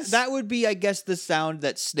toad does? That would be, I guess, the sound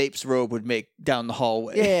that Snape's robe would make down the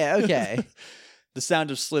hallway. Yeah, okay. The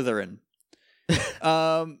sound of slithering.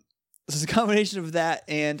 So it's a combination of that,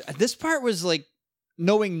 and this part was like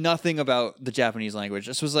knowing nothing about the Japanese language.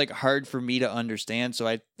 This was like hard for me to understand, so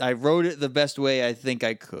I wrote it the best way I think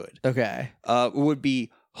I could. Okay. It would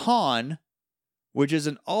be Han, which is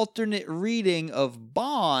an alternate reading of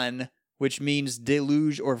Bon, which means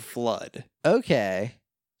deluge or flood. Okay.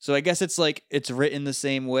 So I guess it's like it's written the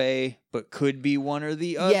same way, but could be one or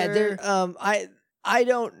the other. Yeah, I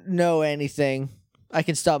don't know anything. I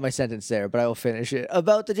can stop my sentence there, but I will finish it.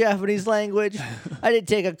 About the Japanese language, I did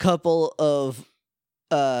take a couple of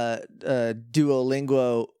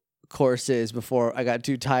Duolingo courses before I got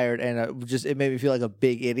too tired, and it made me feel like a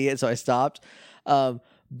big idiot, so I stopped.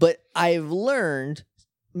 But I've learned,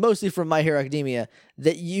 mostly from My Hero Academia,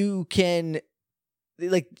 that you can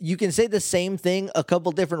say the same thing a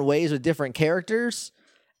couple different ways with different characters,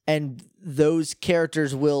 and those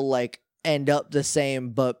characters will like end up the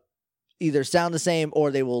same, but either sound the same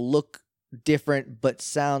or they will look different but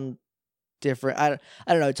sound different. I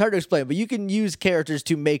don't know. It's hard to explain, but you can use characters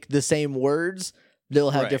to make the same words.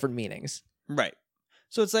 They'll have different meanings. Right.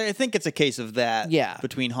 So it's like, I think it's a case of that. Yeah.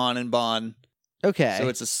 Between Han and Bon. Okay. So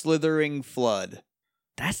it's a slithering flood.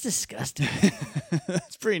 That's disgusting.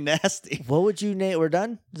 That's pretty nasty. What would you name? We're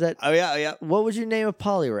done? Is that? Oh yeah. What would you name a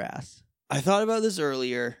Poliwrath? I thought about this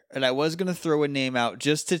earlier, and I was going to throw a name out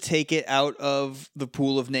just to take it out of the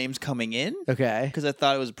pool of names coming in. Okay. Because I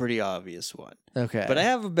thought it was a pretty obvious one. Okay. But I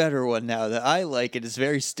have a better one now that I like, and it's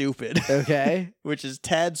very stupid. Okay. Which is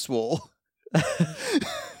Tad Swole.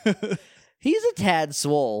 He's a tad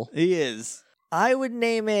swole. He is. I would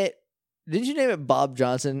name it. Didn't you name it Bob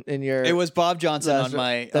Johnson in your? It was Bob Johnson on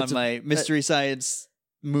my Mystery Science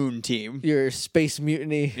Moon team. Your Space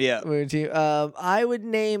Mutiny Moon team. I would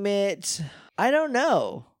name it. I don't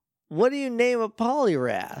know. What do you name a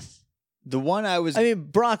Poliwrath? The one I mean,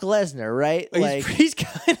 Brock Lesnar, right? He's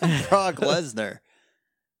kind of Brock Lesnar.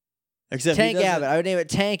 Except Tank Abbott. I would name it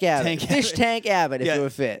Tank Abbott. Fish Tank Abbott if it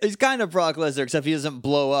would fit. He's kind of Brock Lesnar, except he doesn't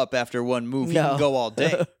blow up after one move. He can go all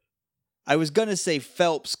day. I was going to say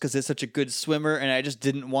Phelps because it's such a good swimmer, and I just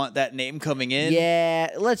didn't want that name coming in.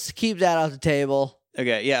 Yeah, let's keep that off the table.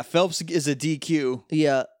 Okay, yeah, Phelps is a DQ.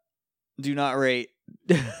 Yeah. Do not rate.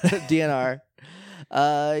 DNR.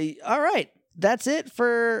 All right. That's it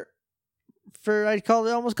for I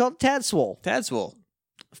almost called it Tad Swole. Tad Swole.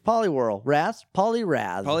 Poliwhirl.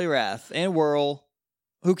 Poliwrath. Poliwrath and Whirl.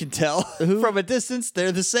 Who can tell? From a distance,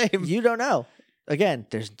 they're the same. You don't know. Again,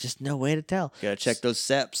 there's just no way to tell. Gotta check those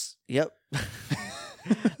seps. Yep.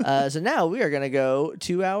 So now we are going to go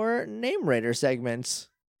to our Name Rater segments.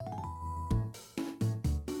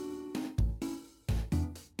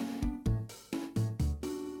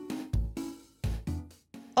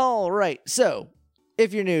 All right. So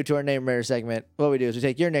if you're new to our Name Rater segment, what we do is we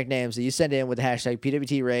take your nicknames that you send in with the hashtag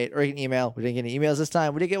PWTRate, or you can email. We didn't get any emails this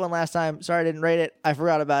time. We did get one last time. Sorry I didn't rate it. I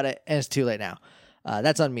forgot about it, and it's too late now.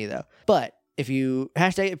 That's on me, though. But if you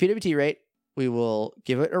hashtag it PWTRate, we will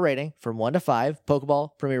give it a rating from 1 to 5.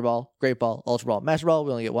 Pokeball, Premier Ball, Great Ball, Ultra Ball, Master Ball.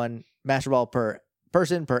 We only get one Master Ball per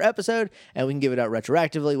person per episode, and we can give it out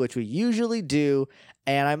retroactively, which we usually do.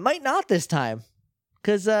 And I might not this time,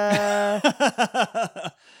 because that's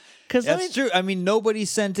true. I mean, nobody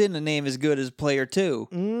sent in a name as good as Player 2.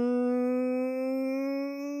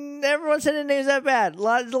 Everyone sent in names that bad. A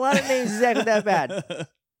lot of names exactly that bad.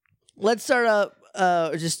 Let's start up.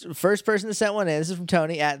 Just first person that sent one in. This is from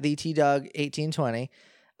Tony at the TDog1820.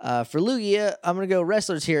 For Lugia, I'm gonna go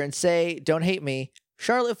wrestlers here and say, don't hate me,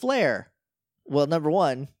 Charlotte Flair. Well, number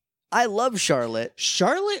one, I love Charlotte.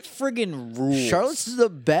 Charlotte friggin' rules. Charlotte's the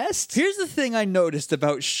best. Here's the thing I noticed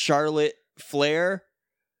about Charlotte Flair.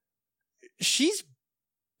 She's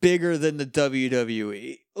bigger than the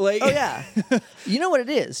WWE. Like, oh yeah. You know what it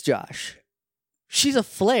is, Josh? She's a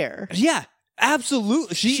Flair. Yeah.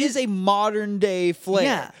 Absolutely. She is a modern day Flair.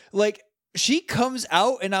 Yeah. Like, she comes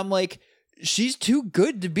out and I'm like, she's too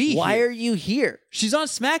good to be here. Why are you here? She's on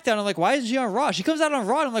SmackDown. I'm like, why isn't she on Raw? She comes out on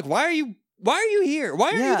Raw and I'm like, why are you here?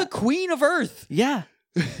 Why are you the queen of Earth? Yeah.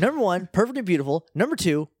 Number one, perfect and beautiful. Number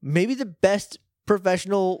two, maybe the best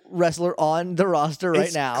professional wrestler on the roster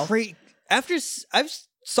right now. Great. After I've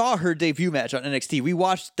saw her debut match on NXT. We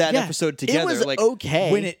watched that episode together. It was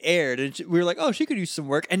when it aired, and we were like, "Oh, she could use some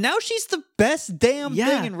work." And now she's the best damn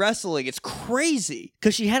thing in wrestling. It's crazy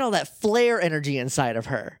because she had all that Flair energy inside of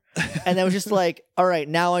her, and that was just like, "All right,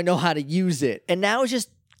 now I know how to use it." And now it's just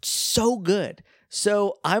so good.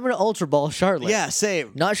 So I'm gonna Ultra Ball Charlotte. Yeah,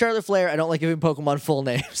 same. Not Charlotte Flair. I don't like giving Pokemon full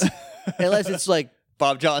names unless it's like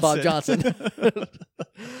Bob Johnson. Bob Johnson.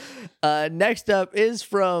 Next up is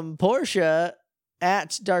from Portia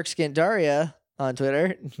at Darkskin Daria on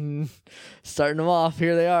Twitter. Starting them off.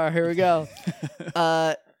 Here they are. Here we go.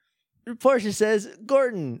 Portia says,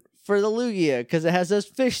 Gordon for the Lugia because it has those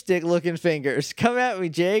fish stick looking fingers. Come at me,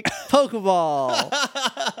 Jake. Pokeball.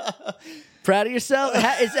 Proud of yourself?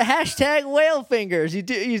 It's a hashtag whale fingers.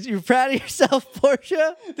 You're proud of yourself,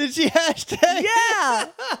 Portia? Did she hashtag? Yeah.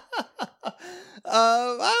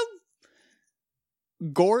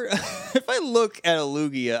 Gordon. If I look at a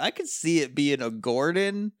Lugia, I could see it being a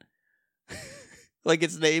Gordon. Like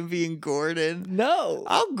its name being Gordon. No.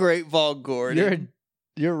 I'll Great Ball Gordon.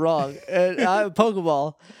 You're wrong. I'm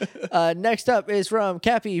Pokeball. Next up is from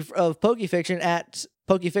Cappy of Pokefiction at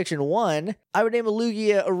Pokefiction 1, I would name a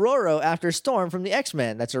Lugia Aurora after Storm from the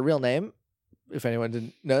X-Men. That's her real name, if anyone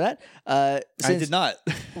didn't know that. I did not.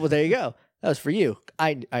 Well, there you go. That was for you.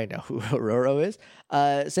 I know who Aurora is.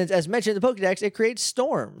 Since, as mentioned in the Pokedex, it creates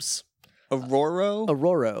storms. Aurora?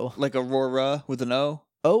 Aurora. Like Aurora with an O?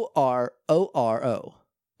 O-R-O-R-O.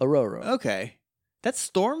 Aurora. Okay. That's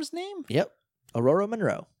Storm's name? Yep. Aurora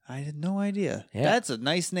Monroe. I had no idea. Yeah. That's a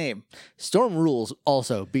nice name. Storm rules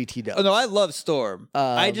also, BT dubs. Oh, no, I love Storm.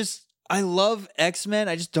 I love X-Men.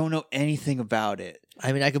 I just don't know anything about it.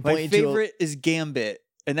 I mean, I could My point you to... favorite is Gambit,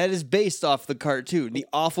 and that is based off the cartoon. The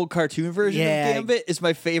awful cartoon version Yeah. of Gambit is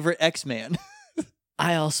my favorite X-Man.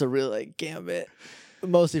 I also really like Gambit.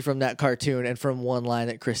 Mostly from that cartoon and from one line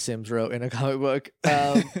that Chris Sims wrote in a comic book.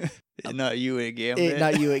 Not you at Gambit.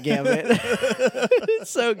 Not you at Gambit. It's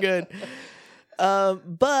so good.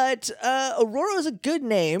 But Aurora is a good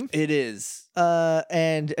name. It is.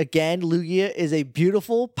 And again, Lugia is a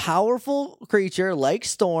beautiful, powerful creature like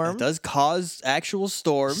Storm. It does cause actual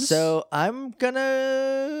storms. So I'm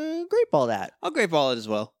gonna Great Ball that. I'll Great Ball it as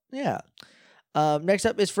well. Yeah. Next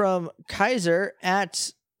up is from Kaiser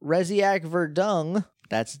at Reziak Verdung.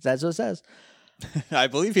 That's what it says. I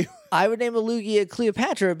believe you. I would name a Lugia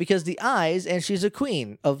Cleopatra because the eyes, and she's a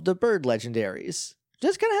queen of the bird legendaries.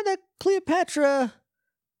 Just kind of had that Cleopatra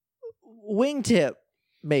wingtip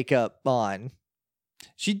makeup on.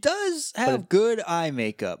 She does have good eye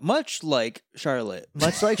makeup, much like Charlotte.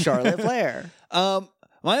 Much like Charlotte Flair. My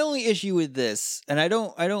only issue with this, and I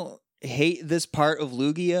don't hate this part of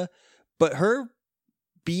Lugia, but her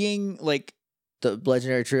being like the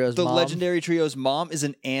Legendary Trio's mom. The Legendary Trio's mom is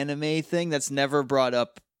an anime thing that's never brought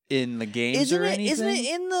up in the games or anything. Isn't it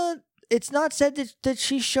in the... It's not said that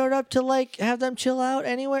she showed up to, like, have them chill out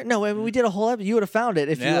anywhere? No, I mean, we did a whole episode. You would have found it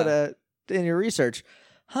if you would have... in your research.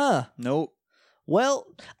 Huh. Nope. Well,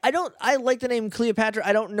 I like the name Cleopatra.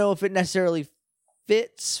 I don't know if it necessarily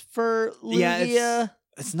fits for Lugia. Yeah,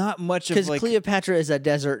 it's not much of like... Because Cleopatra is a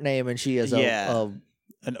desert name and she is an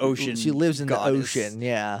ocean. She lives in goddess. the ocean,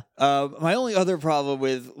 yeah. My only other problem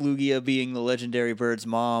with Lugia being the legendary bird's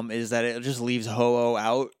mom is that it just leaves Ho-Oh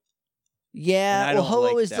out. Yeah, well,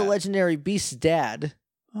 Ho-Oh is the legendary beast's dad.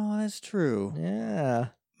 Oh, that's true. Yeah.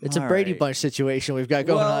 It's a Brady Bunch situation we've got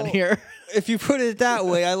going on here. If you put it that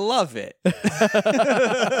way, I love it.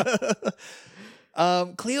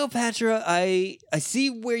 Cleopatra, I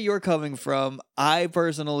see where you're coming from. I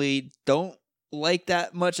personally don't like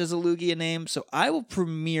that much as a Lugia name, so I will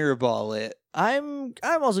Premier Ball it. I'm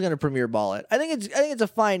also gonna Premier Ball it. I think it's a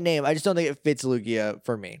fine name. I just don't think it fits Lugia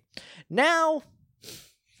for me. Now,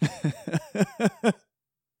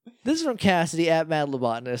 this is from Cassidy at Mad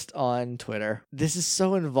Lobotanist on Twitter. This is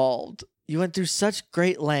so involved. You went through such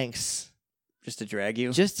great lengths just to drag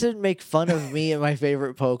you, just to make fun of me and my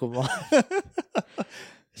favorite Pokemon.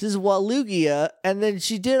 This is Walugia, and then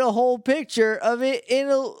she did a whole picture of it in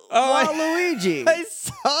Waluigi. I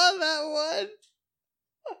saw that one.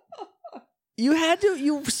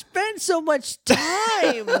 You spent so much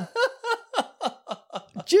time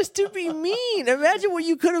just to be mean. Imagine what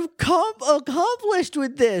you could have accomplished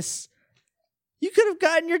with this. You could have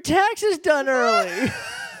gotten your taxes done early.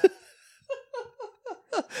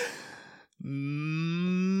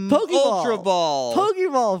 Ultra Ball.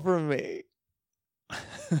 Pokeball from me.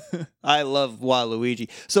 I love Waluigi.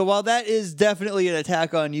 So while that is definitely an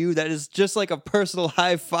attack on you, that is just like a personal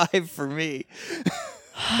high five for me.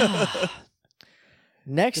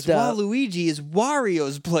 Next up, Waluigi is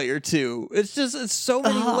Wario's player too. It's so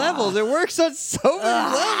many levels. It works on so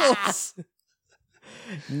many levels.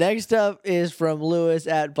 Next up is from Lewis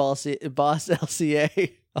at Boss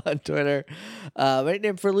LCA on Twitter. My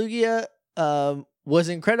name for Lugia was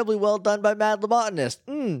incredibly well done by Mad Lobotanist.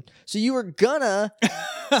 So you were gonna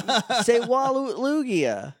say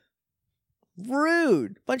Walugia.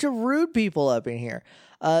 Rude. Bunch of rude people up in here.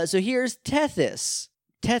 So here's Tethys.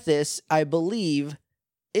 Tethys, I believe,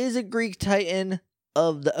 is a Greek titan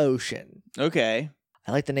of the ocean. Okay.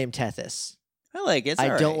 I like the name Tethys. I like it.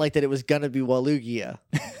 I don't like that it was gonna be Walugia.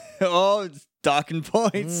 Oh, it's docking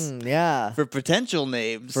points. Yeah. For potential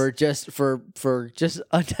names. For just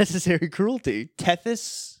unnecessary cruelty.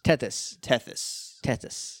 Tethys?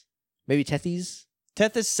 Tethys. Maybe Tethys?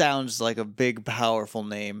 Tethys sounds like a big, powerful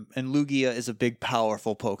name, and Lugia is a big,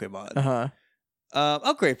 powerful Pokemon. Uh-huh.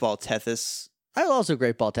 I'll Great Ball Tethys. I'll also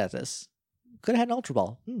Great Ball Tethys. Could have had an Ultra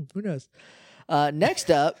Ball. Who knows?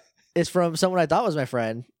 Next up is from someone I thought was my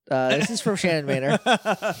friend. This is from Shannon Manor.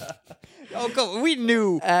 Oh, go! We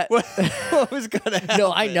knew what was gonna happen.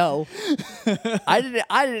 No, I know. I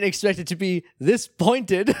didn't expect it to be this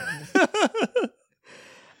pointed.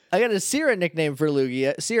 I got a Sierra nickname for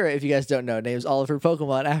Lugia. Sierra, if you guys don't know, names all of her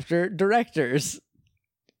Pokemon after directors.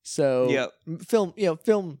 So,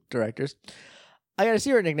 film directors. I got a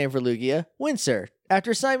Sierra nickname for Lugia, Windsor,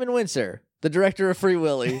 after Simon Windsor, the director of Free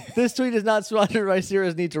Willy. This tweet is not sponsored by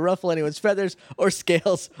Sierra's need to ruffle anyone's feathers or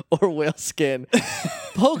scales or whale skin.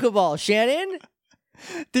 Pokeball, Shannon?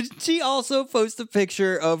 Did she also post a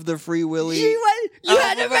picture of the Free Willy? She went, you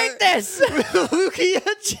had to make this! Lugia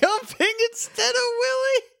jumping instead of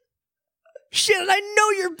Willy? Shannon, I know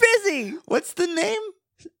you're busy! What's the name?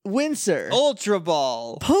 Windsor. Ultra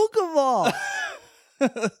Ball. Pokeball.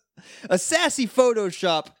 A sassy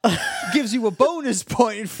Photoshop gives you a bonus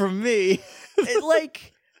point from me.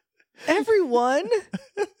 Everyone.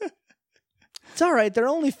 It's all right. They're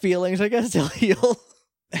only feelings. I guess they'll heal.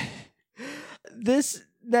 This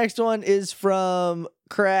next one is from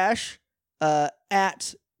Crash,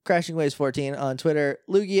 at Crashing Waves 14 on Twitter.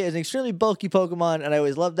 Lugia is an extremely bulky Pokemon, and I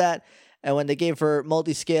always loved that. And when they gave her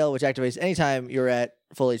multi-scale, which activates anytime you're at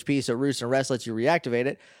full HP, so Roost and Rest lets you reactivate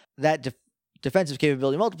it, that defensive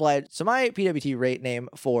capability multiplied. So my PWT rate name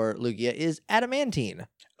for Lugia is Adamantine.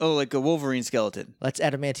 Oh, like a Wolverine skeleton. That's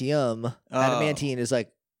Adamantium. Oh. Adamantine is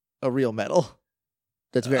like a real metal.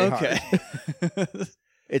 That's very hard.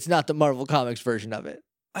 It's not the Marvel Comics version of it.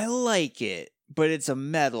 I like it, but it's a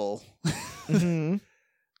metal. Mm-hmm.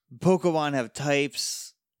 Pokemon have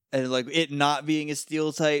types, and like it not being a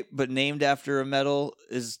steel type, but named after a metal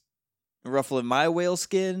is ruffling my whale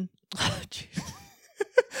skin.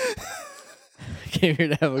 Came here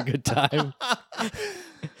to have a good time.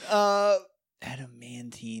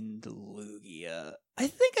 Adamantine Lugia. I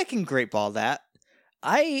think I can Great Ball that.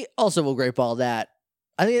 I also will Great Ball that.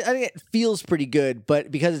 I think it feels pretty good,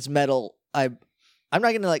 but because it's metal, I'm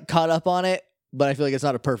not gonna like caught up on it, but I feel like it's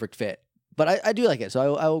not a perfect fit. But I do like it,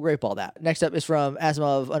 so I will Great Ball that. Next up is from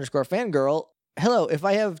Asimov_fangirl. Hello, if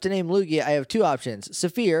I have to name Lugia, I have two options.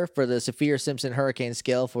 Saphir, for the Saphir-Simpson Hurricane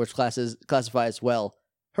scale, for which classifies, well,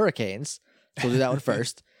 hurricanes. So we'll do that one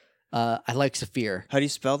first. I like Saphir. How do you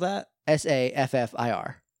spell that?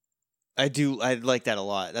 Saffir. I like that a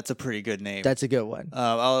lot. That's a pretty good name. That's a good one.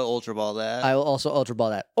 I'll Ultra Ball that. I will also Ultra Ball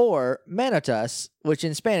that. Or Manotas, which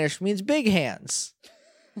in Spanish means big hands.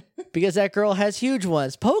 Because that girl has huge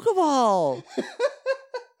ones. Pokeball!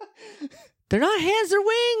 They're not hands, they're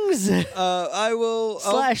wings! I will...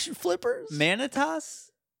 Slash flippers. Manotas?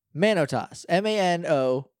 Manotas.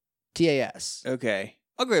 Manotas. Okay.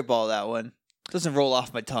 I'll Great Ball that one. Doesn't roll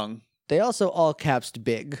off my tongue. They also all capsed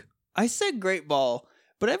big. I said Great Ball,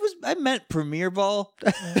 but I meant Premier Ball.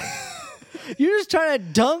 You're just trying to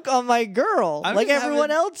dunk on my girl, like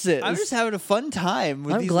everyone else is. I'm just having a fun time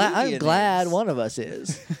with these I'm glad names. one of us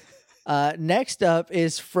is. Next up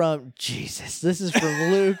is from Jesus. This is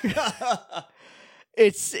from Luke.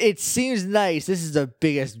 It seems nice. This is the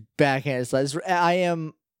biggest backhanded slice. I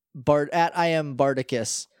am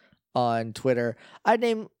Bardicus on Twitter. I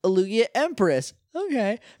named Lugia Empress.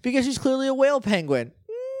 Okay, because she's clearly a whale penguin.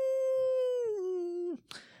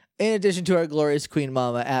 In addition to our glorious Queen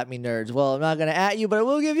Mama at me nerds. Well, I'm not going to at you, but I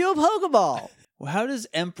will give you a Pokeball. Well, how does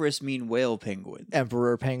Empress mean whale penguin?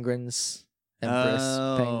 Emperor penguins. Empress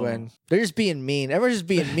penguin. They're just being mean. Everyone's just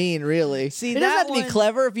being mean, really. See, it doesn't have to be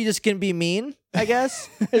clever if you just can be mean, I guess,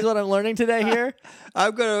 is what I'm learning today here.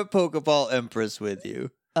 I'm going to Pokeball Empress with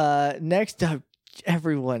you. Next up,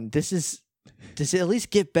 everyone, does it at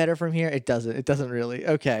least get better from here? It doesn't. It doesn't really.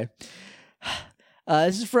 Okay.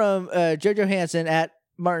 This is from Jojo Hansen at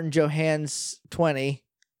Martin Johans 20.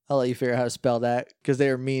 I'll let you figure out how to spell that because they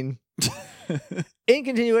are mean. In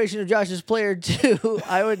continuation of Josh's Player 2,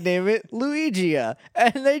 I would name it Luigia.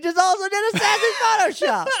 And they just also did a sassy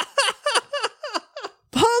Photoshop.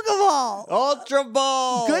 Pokeball! Ultra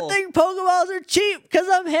Ball! Good thing Pokeballs are cheap because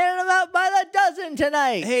I'm handing them out by the dozen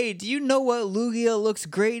tonight. Hey, do you know what Lugia looks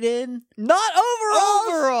great in? Not overalls!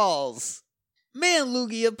 Overalls! Man,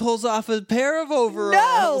 Lugia pulls off a pair of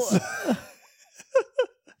overalls. No!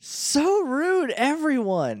 So rude,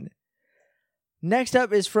 everyone. Next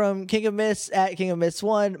up is from King of Myths at King of Myths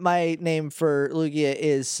 1. My name for Lugia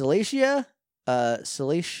is Salacia.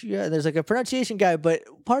 Salacia. There's like a pronunciation guide, but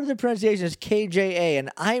part of the pronunciation is KJA, and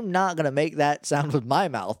I'm not going to make that sound with my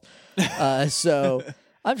mouth. So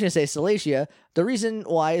I'm just going to say Salacia. The reason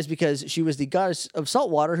why is because she was the goddess of salt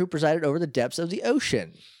water who presided over the depths of the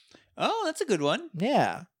ocean. Oh, that's a good one.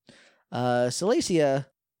 Yeah. Salacia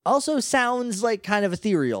also sounds like kind of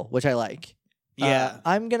ethereal, which I like. Yeah.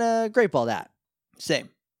 I'm going to Great Ball that. Same.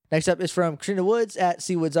 Next up is from Katrina Woods at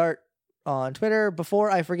CWoodsArt on Twitter.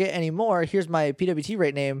 Before I forget anymore, here's my PWT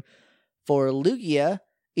rate name for Lugia,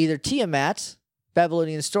 either Tiamat,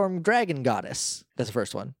 Babylonian Storm Dragon Goddess. That's the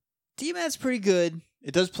first one. Tiamat's pretty good.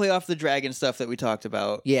 It does play off the dragon stuff that we talked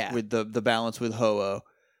about. Yeah. With the balance with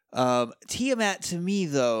Ho-Oh. Tiamat to me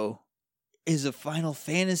though is a Final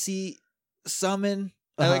Fantasy summon.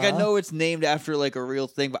 Like I know it's named after like a real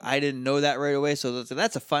thing, but I didn't know that right away. So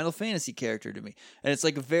that's a Final Fantasy character to me, and it's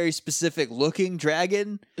like a very specific looking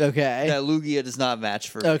dragon. Okay. That Lugia does not match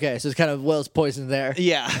for me. Okay, so it's kind of Will's poison there.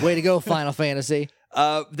 Yeah. Way to go, Final Fantasy.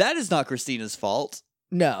 That is not Christina's fault.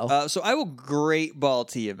 No. So I will Great Ball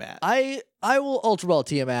Tiamat. I will Ultra Ball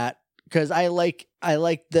Tiamat because I like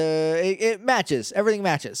it matches. Everything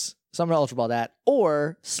matches. So I'm gonna Ultra Ball that.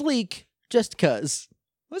 Or Sleek, just cause.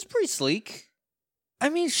 That's pretty sleek. I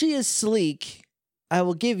mean, she is sleek. I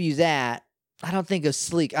will give you that. I don't think of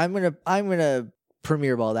Sleek. I'm gonna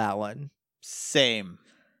Premier Ball that one. Same.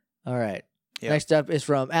 All right. Yep. Next up is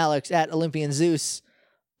from Alex at Olympian Zeus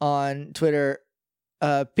on Twitter.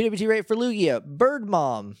 PWT rate for Lugia, Bird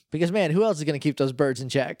Mom. Because man, who else is gonna keep those birds in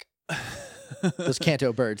check? Those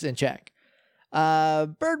Kanto birds in check.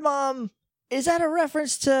 Bird Mom. Is that a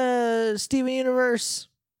reference to Steven Universe?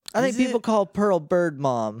 I think people call Pearl Bird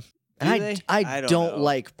Mom. And I don't know.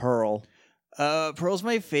 like Pearl. Pearl's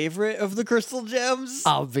my favorite of the crystal gems.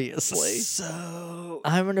 Obviously. So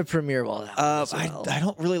I'm gonna Premier Ball that one as well. I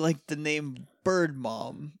don't really like the name Bird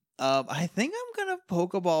Mom. I think I'm gonna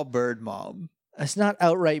Pokeball Bird Mom. It's not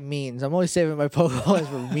outright means. I'm always saving my Pokeballs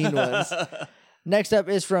for mean ones. Next up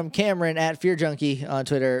is from Cameron at Fear Junkie on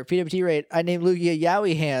Twitter. PWT rate, I named Lugia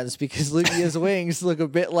Yowie Hands because Lugia's wings look a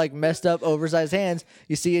bit like messed up, oversized hands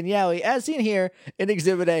you see in Yowie, as seen here in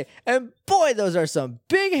Exhibit A. And boy, those are some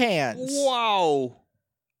big hands. Wow.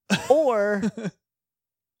 Or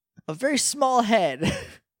a very small head.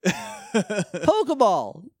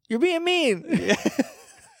 Pokeball. You're being mean.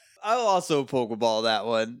 I'll also Pokeball that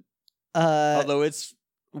one. Although its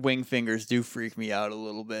wing fingers do freak me out a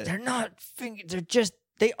little bit. They're not fingers.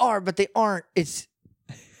 They are, but they aren't. It's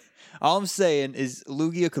all I'm saying is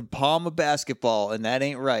Lugia could palm a basketball, and that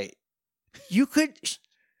ain't right. You could.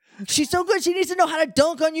 She's so good. She needs to know how to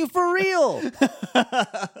dunk on you for real.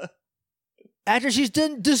 After she's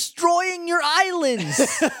done destroying your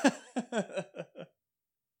islands.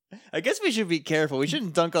 I guess we should be careful. We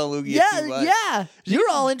shouldn't dunk on Lugia too much. Yeah. You're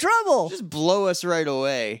all in trouble. Just blow us right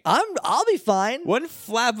away. I'll be fine. One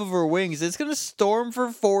flap of her wings, it's gonna storm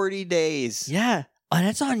for 40 days. Yeah. And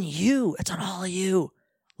it's on you. It's on all of you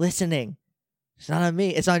listening. It's not on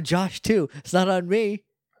me. It's on Josh too. It's not on me.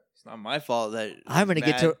 It's not my fault that I'm gonna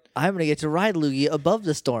get to ride Lugia above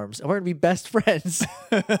the storms, and we're gonna be best friends.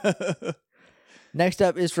 Next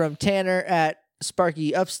up is from Tanner at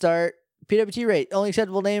Sparky Upstart. PWT rate, only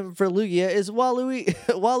acceptable name for Lugia is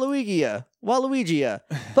Waluigia.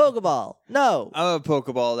 Pokeball. No. I'm a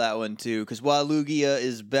Pokeball that one too, because Walugia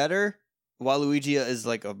is better. Waluigia is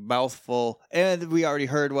like a mouthful, and we already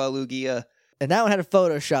heard Walugia. And that one had a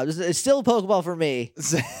Photoshop. It's still a Pokeball for me.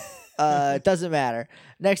 It doesn't matter.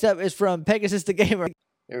 Next up is from Pegasus the Gamer.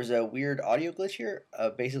 There was a weird audio glitch here.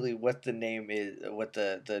 Basically, what the name is, what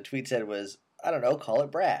the tweet said was, I don't know, call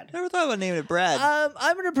it Brad. Never thought about naming it Brad.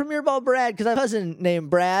 I'm gonna Premier Ball Brad because I have a cousin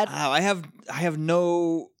named Brad. Oh, I have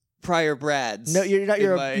no prior Brads. No, you're not.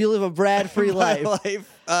 You live a Brad-free life.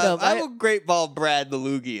 No, I will Great Ball Brad the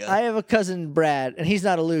Lugia. I have a cousin Brad, and he's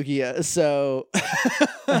not a Lugia, so.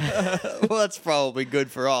 Well, that's probably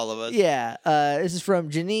good for all of us. Yeah. This is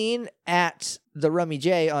from Janine at the Rummy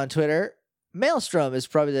J on Twitter. Maelstrom is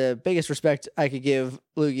probably the biggest respect I could give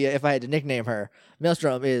Lugia if I had to nickname her.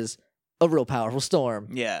 Maelstrom is a real powerful storm.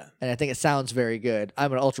 Yeah. And I think it sounds very good. I'm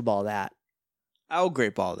going to Ultra Ball that. I'll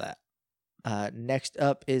Great Ball that. Next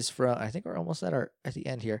up is from, I think we're almost at the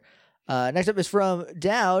end here. Next up is from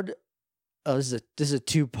Dowd. Oh, this is a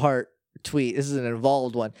two-part tweet. This is an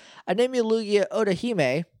involved one. I named you Lugia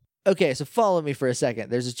Odahime. Okay, so follow me for a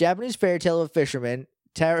second. There's this Japanese fairy tale of a fisherman,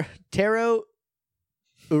 Taro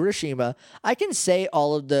Urashima. I can say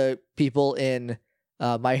all of the people in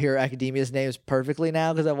My Hero Academia's names perfectly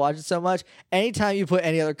now because I watched it so much. Anytime you put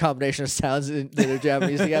any other combination of sounds that are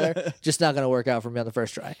Japanese together, just not going to work out for me on the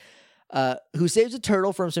first try. Who saves a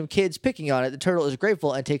turtle from some kids picking on it. The turtle is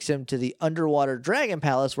grateful and takes him to the underwater dragon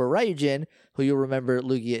palace where Ryujin, who you'll remember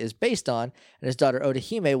Lugia is based on, and his daughter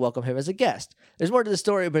Odahime welcome him as a guest. There's more to the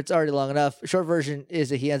story, but it's already long enough. Short version is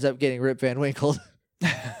that he ends up getting Rip Van Winkle.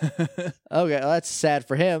 Okay, well, that's sad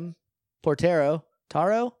for him. Poor Taro.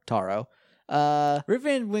 Rip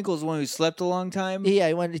Van Winkle is the one who slept a long time. Yeah,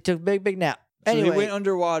 he took a big nap. Anyway, so he went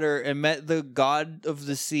underwater and met the god of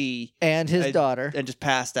the sea and his daughter, and just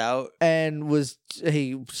passed out. And was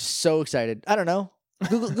so excited? I don't know.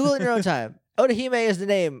 Google it in your own time. Odahime is the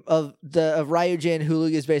name of Ryujin, who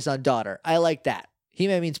Lugia is based on daughter. I like that.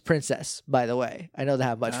 Hime means princess, by the way. I know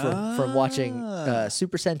that much from watching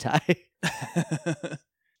Super Sentai.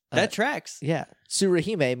 That tracks. Yeah.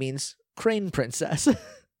 Tsuruhime means crane princess.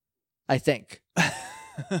 I think.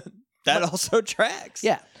 That also tracks.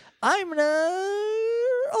 Yeah. I'm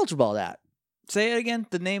gonna Ultra Ball that. Say it again,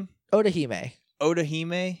 the name? Odahime.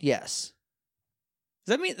 Odahime? Yes.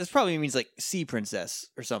 Does that mean, this probably means like sea princess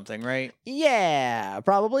or something, right? Yeah,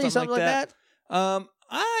 probably something like that.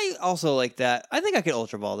 I also like that. I think I could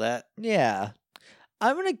Ultra Ball that. Yeah.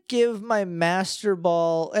 I'm going to give my Master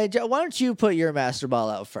Ball... Hey, why don't you put your Master Ball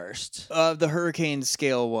out first? The Hurricane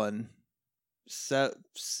Scale one.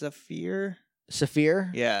 Saphir?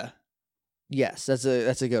 Saphir? Yeah. Yes, that's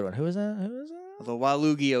a good one. Who is that? Although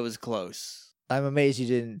Walugia was close. I'm amazed you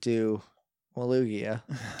didn't do Walugia.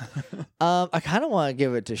 I kind of want to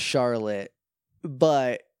give it to Charlotte,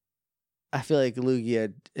 but I feel like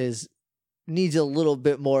Lugia needs a little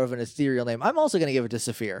bit more of an ethereal name. I'm also going to give it to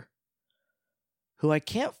Saphir, who I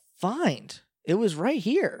can't find. It was right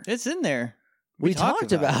here. It's in there. We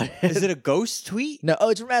talked about it. Is it a ghost tweet? No. Oh,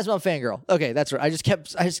 it's from Asmel Fangirl. Okay, that's right. I just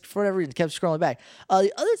for whatever reason kept scrolling back.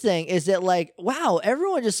 The other thing is that like, wow,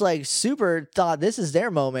 everyone just like super thought this is their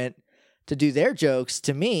moment to do their jokes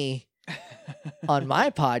to me on my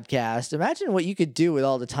podcast. Imagine what you could do with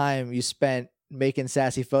all the time you spent making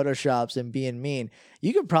sassy photoshops and being mean.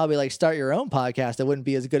 You could probably like start your own podcast that wouldn't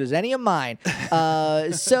be as good as any of mine.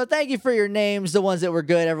 So thank you for your names, the ones that were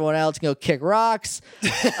good. Everyone else can go kick rocks.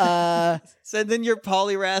 Send in your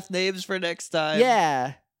Polyrath names for next time.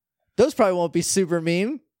 Yeah. Those probably won't be super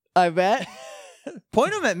mean, I bet.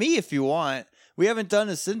 Point them at me if you want. We haven't done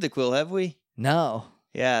a Cyndaquil, have we? No.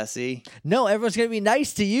 Yeah, see? No, everyone's going to be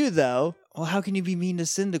nice to you, though. Well, how can you be mean to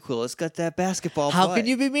Cyndaquil? It's got that basketball How butt. can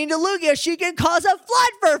you be mean to Lugia? She can cause a flood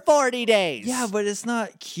for 40 days. Yeah, but it's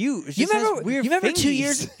not cute. It You just remember, has weird you remember fingies. 2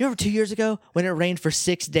 years? You remember 2 years ago when it rained for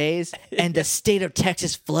 6 days and the state of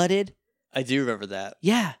Texas flooded? I do remember that.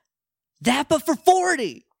 Yeah, that but for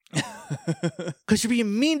 40. Because you're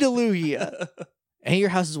being mean to Lugia, and your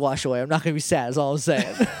house is washed away. I'm not gonna be sad. That's all I'm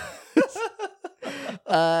saying.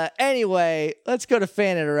 Anyway, let's go to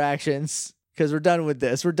fan interactions because we're done with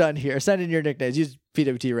this. We're done here. Send in your nicknames. Use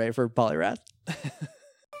PWT Ray for Polyrath.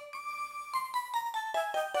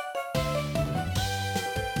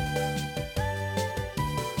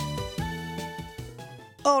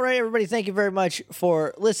 All right, everybody, thank you very much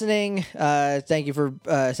for listening. Thank you for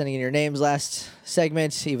sending in your names last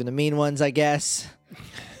segment, even the mean ones, I guess.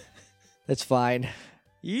 That's fine.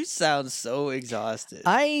 You sound so exhausted.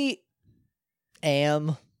 I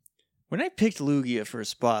am. When I picked Lugia for a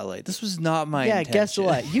spotlight, this was not my intention. Guess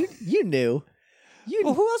what? You knew.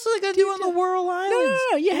 Well, who else was I going to do on the Whirl Islands?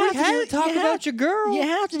 No. You have to talk about your girl. You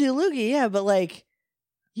have to do Lugia, yeah, but like,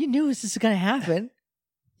 you knew this was going to happen.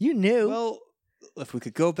 You knew. Well, if we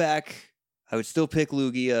could go back, I would still pick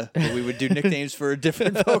Lugia, but we would do nicknames for a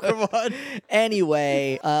different Pokemon.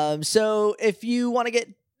 Anyway, so if you want to get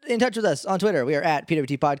in touch with us on Twitter, we are at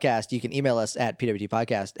PWT Podcast. You can email us at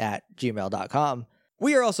pwtpodcast@gmail.com.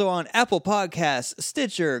 We are also on Apple Podcasts,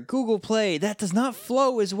 Stitcher, Google Play. That does not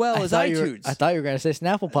flow as well as iTunes. I thought you were going to say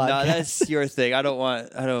Snapple Podcast. No, that's your thing. I don't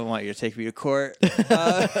want you to take me to court.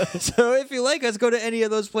 So if you like us, go to any of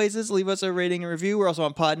those places. Leave us a rating and review. We're also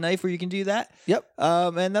on Podknife where you can do that. Yep.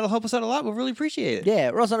 And that'll help us out a lot. We'll really appreciate it. Yeah,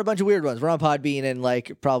 we're also on a bunch of weird ones. We're on Podbean and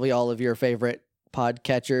like probably all of your favorite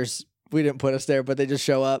podcatchers. We didn't put us there, but they just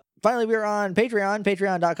show up. Finally, we're on Patreon,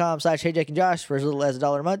 patreon.com/HeyJakeandJosh. For as little as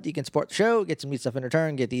 $1 a month, you can support the show, get some neat stuff in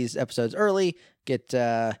return, get these episodes early, get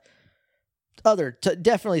definitely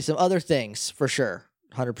some other things for sure,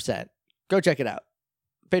 100%. Go check it out.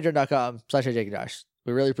 Patreon.com/HeyJakeandJosh.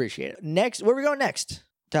 We really appreciate it. Next, where are we going next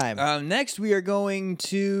time? Next, we are going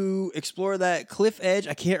to explore that cliff edge.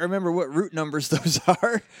 I can't remember what route numbers those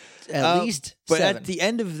are. At least but 7. At the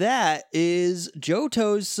end of that is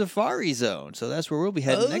Johto's Safari Zone. So that's where we'll be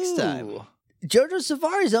heading next time. JoJo's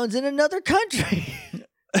Safari Zone's in another country.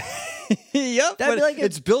 Yep, That'd be like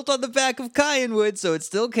it's built on the back of Cayenwood, so it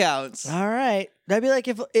still counts. All right. That'd be like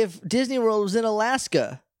if Disney World was in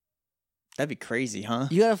Alaska. That'd be crazy, huh?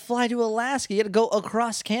 You gotta fly to Alaska. You gotta go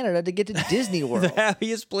across Canada to get to Disney World. The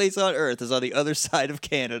happiest place on earth is on the other side of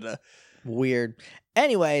Canada. Weird.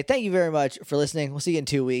 Anyway, thank you very much for listening. We'll see you in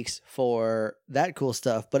 2 weeks for that cool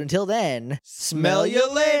stuff. But until then, smell you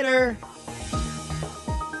later.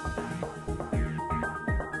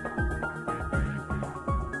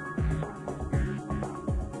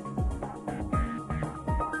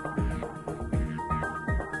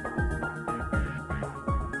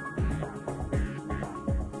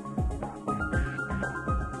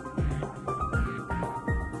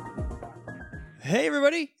 Hey,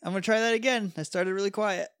 everybody. I'm gonna try that again. I started really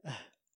quiet.